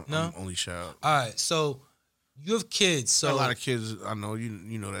 Nah, No? I'm only child. All right, so you have kids. So Got a lot of kids. I know you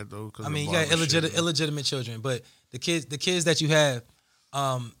know that though. I mean, you got illegitimate children, but the kids that you have,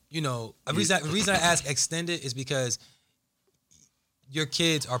 the reason I ask extended is because your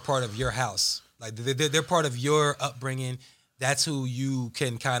kids are part of your house. Like they're part of your upbringing. That's who you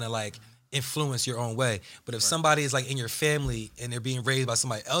can kind of like influence your own way. But if somebody is like in your family and they're being raised by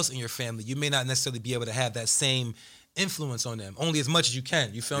somebody else in your family, you may not necessarily be able to have that same influence on them, only as much as you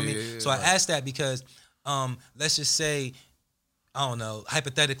can. You feel me? Yeah, so I asked that because let's just say, I don't know,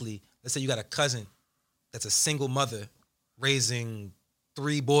 hypothetically, let's say you got a cousin that's a single mother raising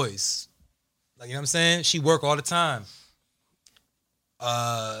 3 boys. Like, you know what I'm saying? She work all the time.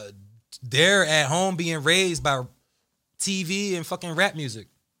 They're at home being raised by TV and fucking rap music.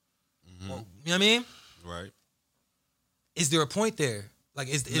 Well, you know what I mean? Right. Is there a point there? Like,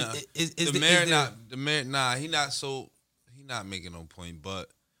 is the mayor not? He not making no point.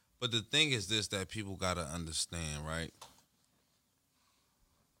 But the thing is this that people gotta understand, right?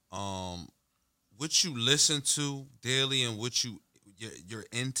 What you listen to daily and what your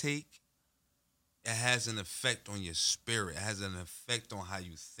intake, it has an effect on your spirit. It has an effect on how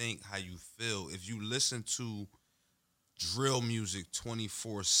you think, how you feel. If you listen to drill music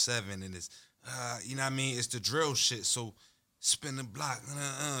 24/7 and it's you know what I mean, it's the drill shit, so spin the block,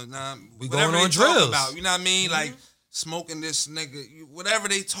 we whatever going on they talking drills about, you know what I mean, like smoking this nigga, whatever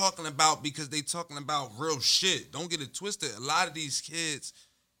they talking about, because they talking about real shit. Don't get it twisted. A lot of these kids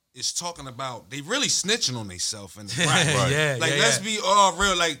is talking about, they really snitching on themselves and Yeah, let's be all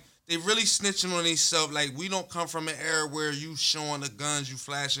real, like they really snitching on themselves. Like, we don't come from an era where you showing the guns, you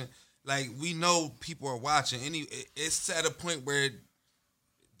flashing. Like, we know people are watching. It's at a point where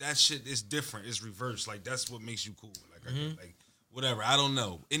that shit is different. It's reversed. Like, that's what makes you cool. Like, like whatever. I don't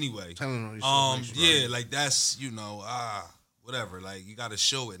know. Anyway, like that's whatever. Like, you got to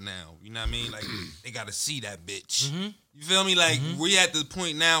show it now. You know what I mean? Like, they got to see that bitch. You feel me? Like, we at the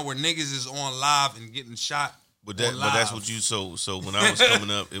point now where niggas is on live and getting shot. But that's what you so when I was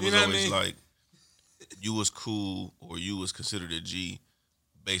coming up, it was always like you was cool or you was considered a G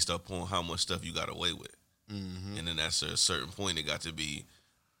based upon how much stuff you got away with. And then at a certain point, it got to be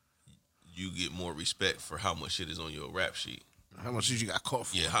you get more respect for how much shit is on your rap sheet. How much shit you got caught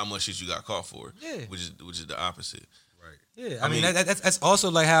for? Yeah, how much shit you got caught for? Yeah. which is the opposite. Right. Yeah, I mean that's also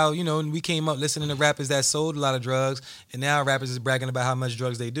like how, you know, we came up listening to rappers that sold a lot of drugs, and now rappers is bragging about how much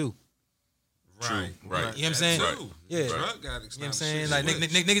drugs they do. True, right. You know what I'm saying? Right. Yeah. Drug addicts, You know what I'm not saying? shit Like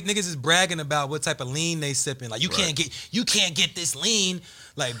switch. niggas is bragging about what type of lean they sipping. Like you can't get this lean.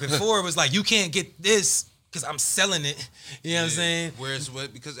 Like before it was like you can't get this because I'm selling it. You know what I'm saying? Whereas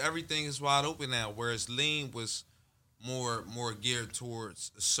because everything is wide open now. Whereas lean was more geared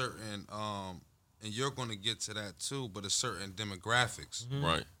towards a certain and you're going to get to that too, but a certain demographics.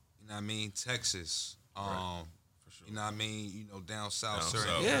 Right. You know what I mean? Texas. You know what I mean? You know, down south, Down certain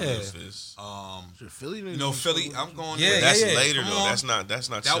south, Yeah. Memphis. Shit, Philly, you know, Philly. I'm going. Yeah, there. That's yeah. later Come though. on. That's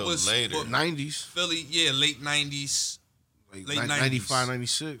not That till was later. what- 90s, Philly, yeah, late '90s. like Late 95, 90s.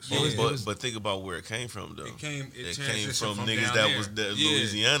 96. Yeah. But think about where it came from though. It came from transitioned niggas down that there. was Yeah.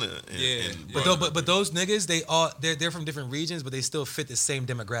 Louisiana. Yeah. But those niggas, they're from different regions, but they still fit the same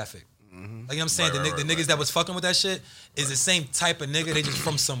demographic. Like you know what I'm saying, Right, the right, niggas right, that was fucking with that shit is the same type of nigga. They just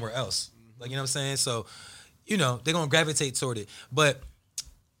from somewhere else. Like you know what I'm saying. So, you know, they're gonna gravitate toward it. But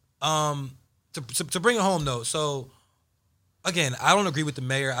to bring it home though, so again, I don't agree with the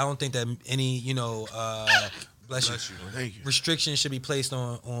mayor. I don't think that any, you know, bless you. Thank you. Restrictions should be placed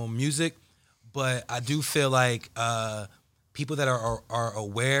on music, but I do feel like people that are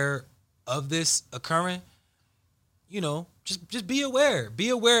aware of this occurring, you know, just be aware. Be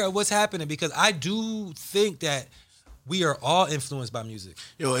aware of what's happening, because I do think that we are all influenced by music.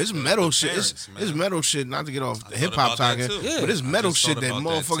 Yo, it's metal the shit. parents, It's man. metal shit. Not to get off the I hip thought hop about that talking, too. Yeah. but it's I metal just shit thought that about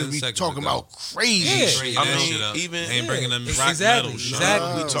that motherfuckers 10 be seconds talking ago. about crazy Yeah. shit. I I mean, shit up. even- They ain't bringing them Yeah, rock exactly, metal shit.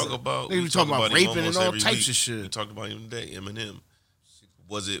 exactly. We talk about Niggas be talking about him raping and almost all every types week. of shit. We talked about him today. Eminem.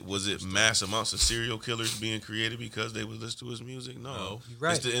 Was it mass amounts of serial killers being created because they would listen to his music? No. You're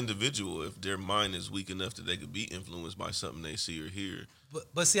right. It's the individual. If their mind is weak enough that they could be influenced by something they see or hear.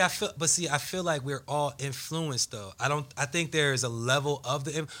 But see, I feel like we're all influenced though. I think there is a level of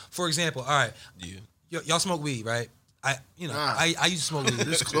for example, all right, Yeah. y'all smoke weed, right? I Nah. used to smoke weed.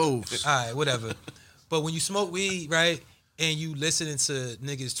 This close. All right, whatever. But when you smoke weed, right, and you listening to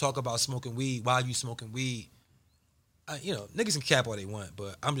niggas talk about smoking weed while you smoking weed, you know, niggas can cap all they want,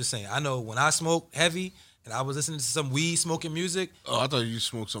 but I'm just saying, I know when I smoke heavy and I was listening to some weed smoking music, Oh, I thought you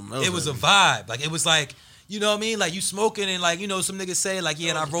smoked something else. it was a vibe. Like, it was like, you know what I mean? Like, you smoking and like, you know, some niggas say like, yeah,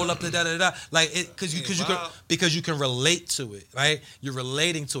 and I roll up the da-da-da. Like, because you can relate to it, right? You're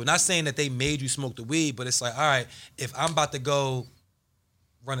relating to it. Not saying that they made you smoke the weed, but it's like, all right, if I'm about to go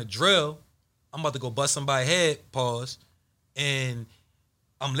run a drill, I'm about to go bust somebody's head, pause, and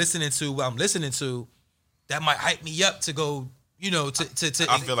I'm listening to what I'm listening to, that might hype me up to go, you know, to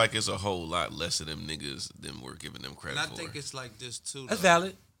I feel like it's a whole lot less of them niggas than we're giving them credit And I for. think it's like this too. that's though.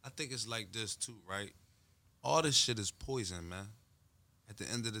 valid. I think it's like this too, right? All this shit is poison, man. At the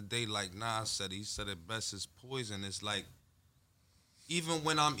end of the day, like Nas said, he said it best, it's poison. It's like even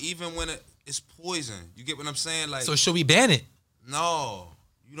when it's poison. You get what I'm saying? Like, So should we ban it? no,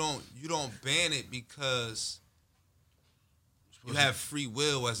 you don't ban it because you have free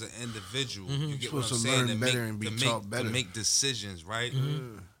will as an individual. You get what I'm Supposed to saying? learn better and be taught better. To make decisions, right?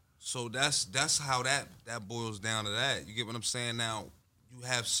 So that's how that boils down to that. You get what I'm saying? Now, you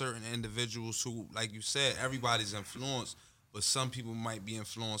have certain individuals who, like you said, everybody's influenced, but some people might be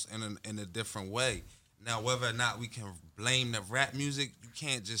influenced in a different way. Now, whether or not we can blame the rap music, you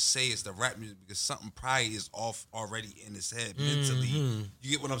can't just say it's the rap music because something probably is off already in his head mentally.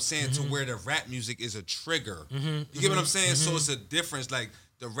 You get what I'm saying? To where the rap music is a trigger. You get what I'm saying? So it's a difference. Like,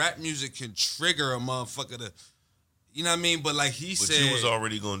 the rap music can trigger a motherfucker to, you know what I mean? But like he but said, you was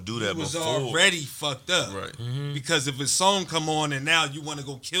already gonna do that he was before. already fucked up. Right. Because if a song come on and now you want to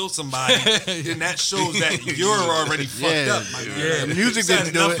go kill somebody, then that shows that you're already fucked Yeah. up. My Yeah. guy. The music This has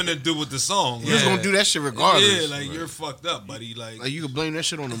didn't do nothing to do with the song. You was gonna do that shit regardless. Yeah, like you're fucked up, buddy. Like you could blame that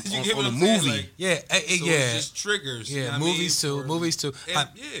shit on the you get what on I'm the saying? movie. Like, Yeah, so yeah. it's just triggers. you know Yeah, what I movies mean? too. For- Movies too. And-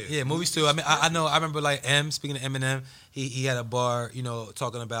 Yeah, movies too. I mean, I know. I remember like speaking of Eminem, he had a bar, you know,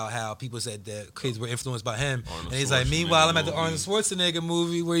 talking about how people said that kids were influenced by him, Arnold and he's like, Schwarzenegger meanwhile, I'm at the movie. Arnold Schwarzenegger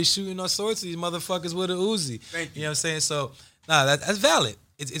movie where he's shooting all sorts of these motherfuckers with a Uzi. Thank You know what I'm saying? So, nah, that's valid.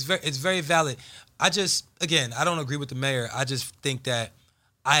 It's very valid. I just, again, I don't agree with the mayor. I just think that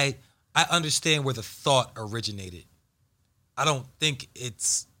I understand where the thought originated. I don't think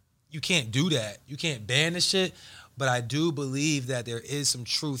you can't do that. You can't ban the shit, but I do believe that there is some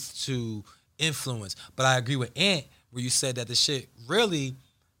truth to influence. But I agree with Ant where you said that the shit really,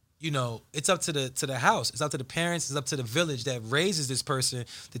 you know, it's up to the house. It's up to the parents. It's up to the village that raises this person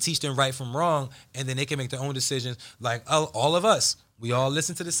to teach them right from wrong, and then they can make their own decisions. Like all of us, we all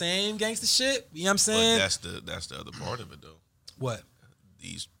listen to the same gangster shit. You know what I'm But saying? that's the other part of it though. What?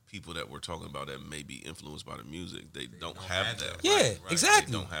 These people that we're talking about that may be influenced by the music, they don't have that. Yeah, Right.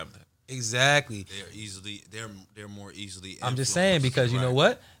 exactly. They don't have that. Exactly. They're more easily. I'm just saying because you know Right.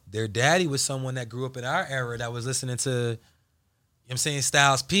 what? Their daddy was someone that grew up in our era that was listening to, you know what I'm saying,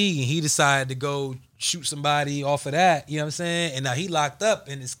 Styles P, and he decided to go shoot somebody off of that, you know what I'm saying? And now he locked up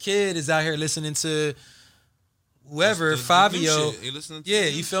and his kid is out here listening to whoever, The new Fabio. shit. They listening to Yeah, the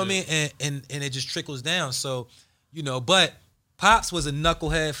you new feel shit. me? And it just trickles down. So, you know, but Pops was a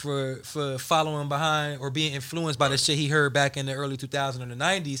knucklehead for following behind or being influenced by the shit he heard back in the early 2000s or the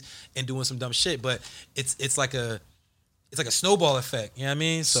 90s and doing some dumb shit. But it's like a snowball effect. You know what I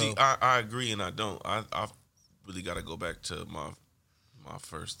mean? So See, I agree and I don't. I really got to go back to my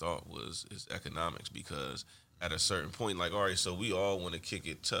first thought is economics, because at a certain point, like, all right, so we all want to kick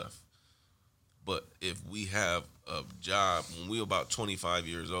it tough. But if we have a job, when we're about 25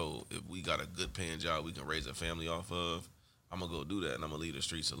 years old, if we got a good paying job we can raise a family off of, I'm going to go do that and I'm going to leave the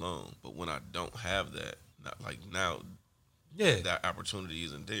streets alone. But when I don't have that, not like now, yeah. that opportunity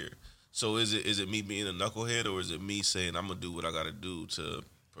isn't there. So is it me being a knucklehead, or is it me saying I'm going to do what I got to do to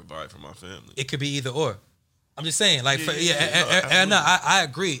provide for my family? It could be either or. I'm just saying, like, No, I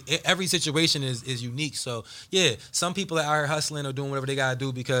agree. Every situation is unique. So, yeah, some people are out here hustling or doing whatever they gotta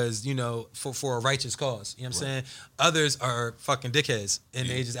do because, you know, for a righteous cause. You know what I'm saying? Others are fucking dickheads and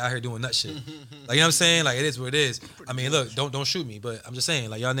they just out here doing nut shit. Like, you know what I'm saying? Like, it is what it is. I mean, look, don't shoot me, but I'm just saying,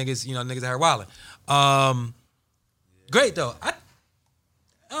 like, y'all niggas, you know, niggas out here wilding. Great though. I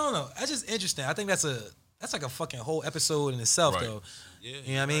don't know. That's just interesting. I think that's like a fucking whole episode in itself, Right. though. Yeah,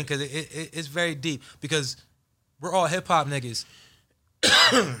 You know what I mean? Because it's very deep. Because we're all hip hop niggas,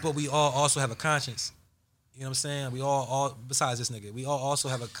 but we all also have a conscience. You know what I'm saying? We all besides this nigga, we all also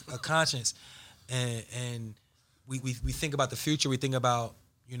have a conscience, and we think about the future. We think about,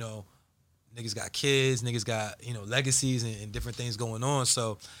 you know, niggas got kids, niggas got, you know, legacies and different things going on.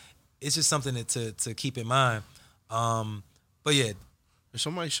 So it's just something to keep in mind. But yeah, If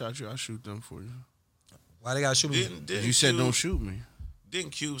somebody shot you, I'll shoot them for you. why they gotta shoot me? Didn't You said Cube- don't shoot me.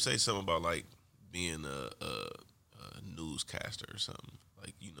 Didn't Cube say something about like being a newscaster or something?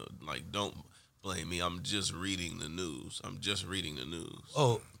 Like, you know, like, don't blame me. I'm just reading the news.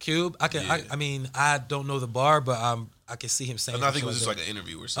 Oh, Cube. Yeah. I mean, I don't know the bar, but I can see him saying. And I think it shit was just that. like an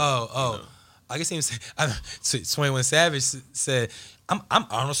interview or something. Oh. you know? I can see him say. 21 Savage said, "I'm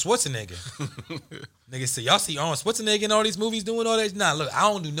Arnold Schwarzenegger." Niggas say, y'all see Arnold Schwarzenegger in all these movies doing all that? Nah, look, I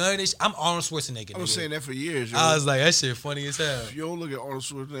don't do none of this. I'm Arnold Schwarzenegger. I was nigga. saying that for years. Yo. I was like, that shit funny as hell. You don't look at Arnold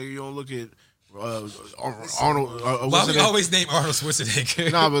Schwarzenegger. You don't look at Arnold. Why what's we his name? always name Arnold Schwarzenegger?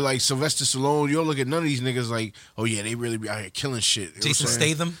 Nah, but like Sylvester Stallone, you don't look at none of these niggas like, oh yeah, they really be out here killing shit. You know what I'm Jason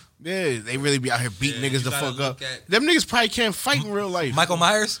saying? Statham, Yeah, they really be out here beating Yeah, niggas you the gotta fuck look up. at- Them niggas probably can't fight in real life. Michael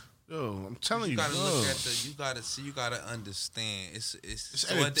Myers. Yo, I'm telling you. You gotta yo. look at the. You gotta see. You gotta understand. It's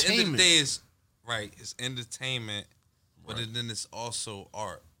so at the end of the entertainment. day, it's right. It's entertainment, but then it's also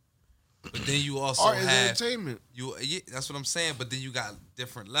art. But then you also Art is have entertainment. yeah, that's what I'm saying. But then you got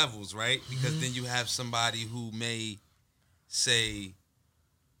different levels, right? Because then you have somebody who may say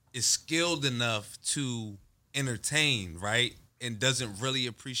is skilled enough to entertain, right, and doesn't really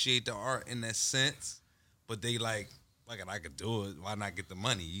appreciate the art in that sense, but they like I could do it. Why not get the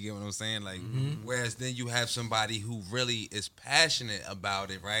money? You get what I'm saying? Like, whereas then you have somebody who really is passionate about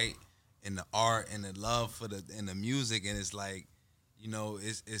it, right, and the art and the love for the music, and it's like, you know,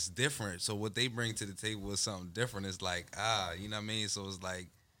 it's different. So what they bring to the table is something different. It's like, you know what I mean? So it's like,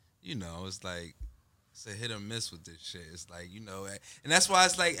 you know, it's like it's a hit or miss with this shit. It's like, you know, and that's why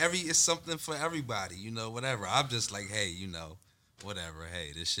it's like it's something for everybody, you know, whatever. I'm just like, hey, you know, whatever.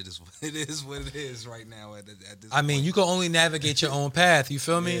 Hey, this shit is what it is right now at this I mean, point. you can only navigate your own path. You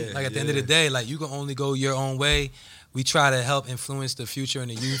feel me? Yeah, Like at the end of the day, like you can only go your own way. We try to help influence the future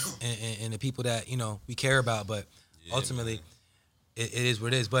and the youth and the people that, you know, we care about. But ultimately, it is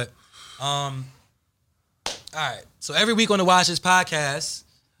what it is. But all right. So every week on the Watch This podcast,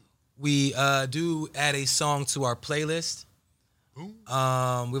 we do add a song to our playlist. We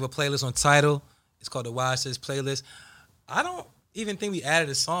have a playlist on Tidal. It's called the Watch This playlist. I don't even think we added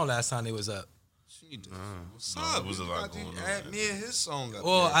a song last time it was up. What's no, up? it was a lot going on. Add me and his song up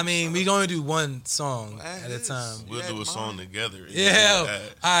Well, there. I mean, we gonna do one song Add at a his. time. We'll do a song together. and Yeah. add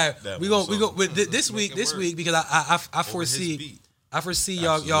All right. that We one go song. with this Make week. it This work. week because I foresee beat.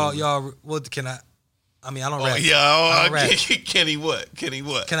 y'all. Well, can I? I mean, I don't rap. Yeah, I don't rap. Kenny what? Kenny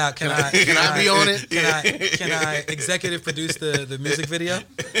what? Can I? Can I be on it? Can I executive produce the music video?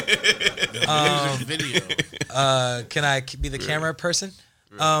 Music video. Can I be the camera person?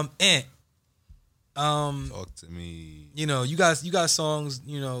 And Talk to me. you know, you got songs,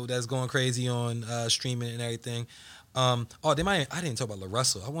 you know, that's going crazy on streaming and everything. I didn't talk about La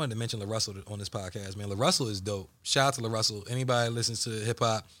Russell. I wanted to mention La Russell on this podcast, man. La Russell is dope. Shout out to La Russell. Anybody that listens to hip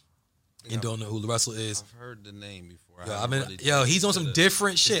hop and don't know who La Russell is. I've heard the name before. He's on some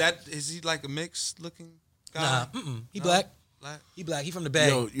different shit. Is he like a mixed looking guy? Nah, he black. He black. He from the Bay.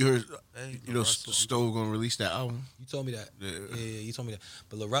 Yo, you heard, Stove gonna release that album? You told me that. Yeah, you told me that.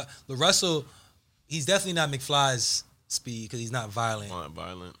 But La Russell, he's definitely not McFly's speed because he's not violent. Not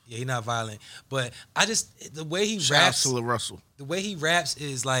violent. Yeah, he's not violent. But the way he Shout out raps, to La Russell. the way he raps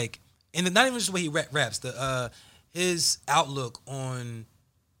is like, and not even just the way he raps, his outlook on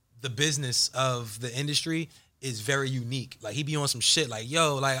the business of the industry is very unique. Like he be on some shit like,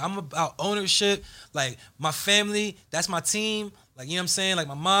 yo, like I'm about ownership. Like my family, that's my team. Like, you know what I'm saying? Like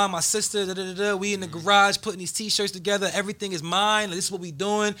my mom, my sister, we in the garage putting these t-shirts together. Everything is mine. Like, this is what we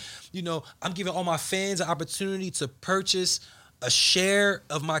doing. You know, I'm giving all my fans an opportunity to purchase a share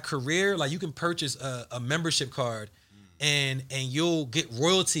of my career. Like you can purchase a membership card and you'll get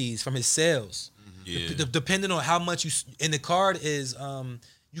royalties from his sales. Yeah. Depending on how much you, and the card is,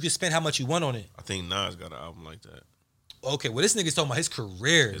 you can spend how much you want on it. I think Nas got an album like that. Okay, well, this nigga's talking about his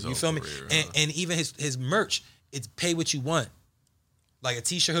career. His you whole feel me? career, And even his merch, it's pay what you want. Like a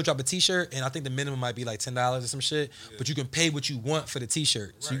t-shirt, he'll drop a t-shirt, and I think the minimum might be like $10 or some shit. Yeah. But you can pay what you want for the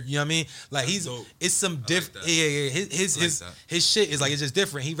t-shirt. So you know what I mean? Like it's some different. Like his shit is like, it's just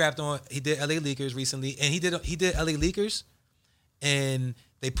different. He did LA Leakers recently, and he did LA Leakers, and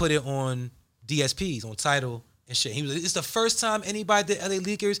they put it on DSPs on Tidal and shit. He was like, it's the first time anybody did LA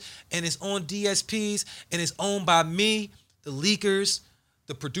Leakers, and it's on DSPs, and it's owned by me, the Leakers,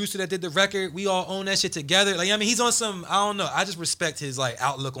 the producer that did the record. We all own that shit together. Like, I mean, he's on some, I don't know. I just respect his like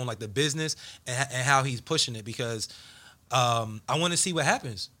outlook on like the business and how he's pushing it because I want to see what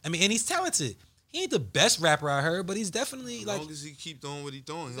happens. I mean, and he's talented. He ain't the best rapper I heard, but he's definitely like. As long as he keep doing what he's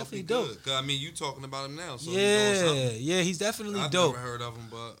doing, he'll definitely be dope. good. 'Cause, I mean, you talking about him now, so yeah, he's definitely dope. I've never heard of him,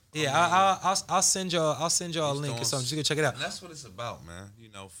 but yeah, I'll send y'all a link or something. Just go check it out. And that's what it's about, man. You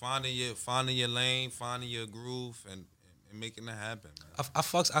know, finding your lane, finding your groove, and making it happen, man. I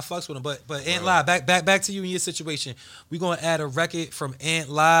fucks with him, but Ant Live, back to you and your situation. We're gonna add a record from Ant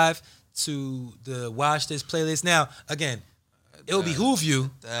Live to the Watch This playlist. Now, again, it'll behoove you.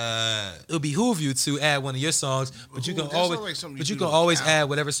 It'll behoove you to add one of your songs, but you can always add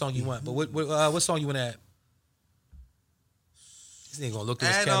whatever song you want. But what song you want to add? This nigga gonna look through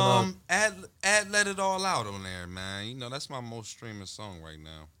his catalog. Add Let It All Out on there, man. You know that's my most streaming song right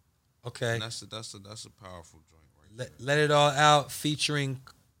now. Okay, and that's a powerful joint. Let It All Out featuring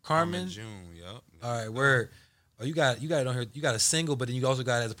Carmen June, yep. All right, word. Oh, you got it on here. You got a single, but then you also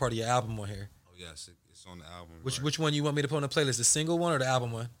got it as a part of your album on here. Oh yes, it's on the album. Which one you want me to put on the playlist? The single one or the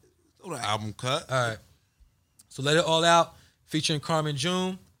album one? Oh, the album cut. All right. So Let It All Out featuring Carmen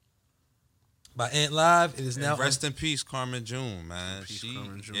June by Ant Live. It is now. Rest in peace, Carmen June, man.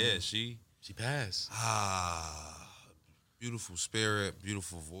 Carmen June. Yeah, she passed. Beautiful spirit,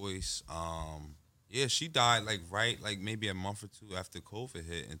 beautiful voice. Yeah, she died maybe a month or two after COVID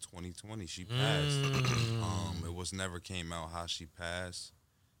hit in 2020. She passed. It was never came out how she passed,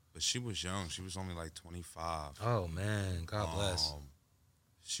 but she was young. She was only like 25. Oh man, God bless.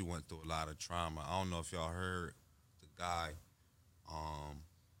 She went through a lot of trauma. I don't know if y'all heard the guy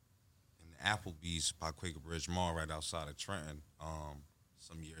in the Applebee's by Quaker Bridge Mall right outside of Trenton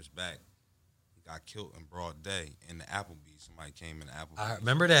some years back. Got killed in broad day in the Applebee's. Somebody came in the Applebee's. I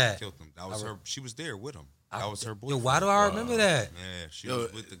remember that. Killed him. That was her. She was there with him. That was her boyfriend. Yo, why do I remember that? Yeah, she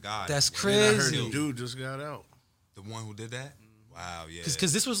was with the guy. That's And I heard crazy. the dude just got out. The one who did that? Wow, yeah.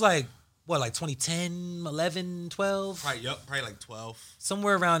 Because this was like, what, like 2010, 11, 12? Probably like 12.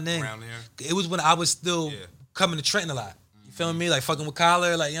 Somewhere around then. Around there. It was when I was still coming to Trenton a lot. You feel me? Like fucking with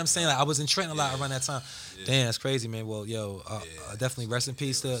Collar. Like, you know what I'm saying? Like, I was in Trenton a lot around that time. Yeah. Damn, that's crazy, man. Well, yo, definitely rest in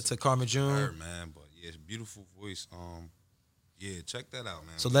peace to Carmen June. Her, man, but yeah, beautiful voice. Yeah, check that out,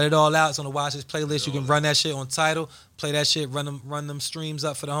 man. So Let It All Out. It's on the Watch This playlist. You can run that shit on Tidal. Play that shit. Run them streams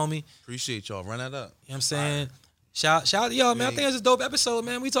up for the homie. Appreciate y'all. Run that up. You know what I'm saying? Shout out to y'all, man. I think it's a dope episode,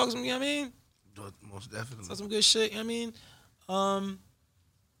 man. We talking some, you know what I mean? Most definitely. Talk some good shit, you know what I mean?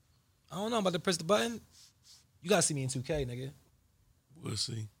 I don't know. I'm about to press the button. You gotta see me in 2K, nigga. We'll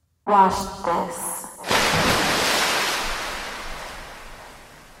see. Watch this.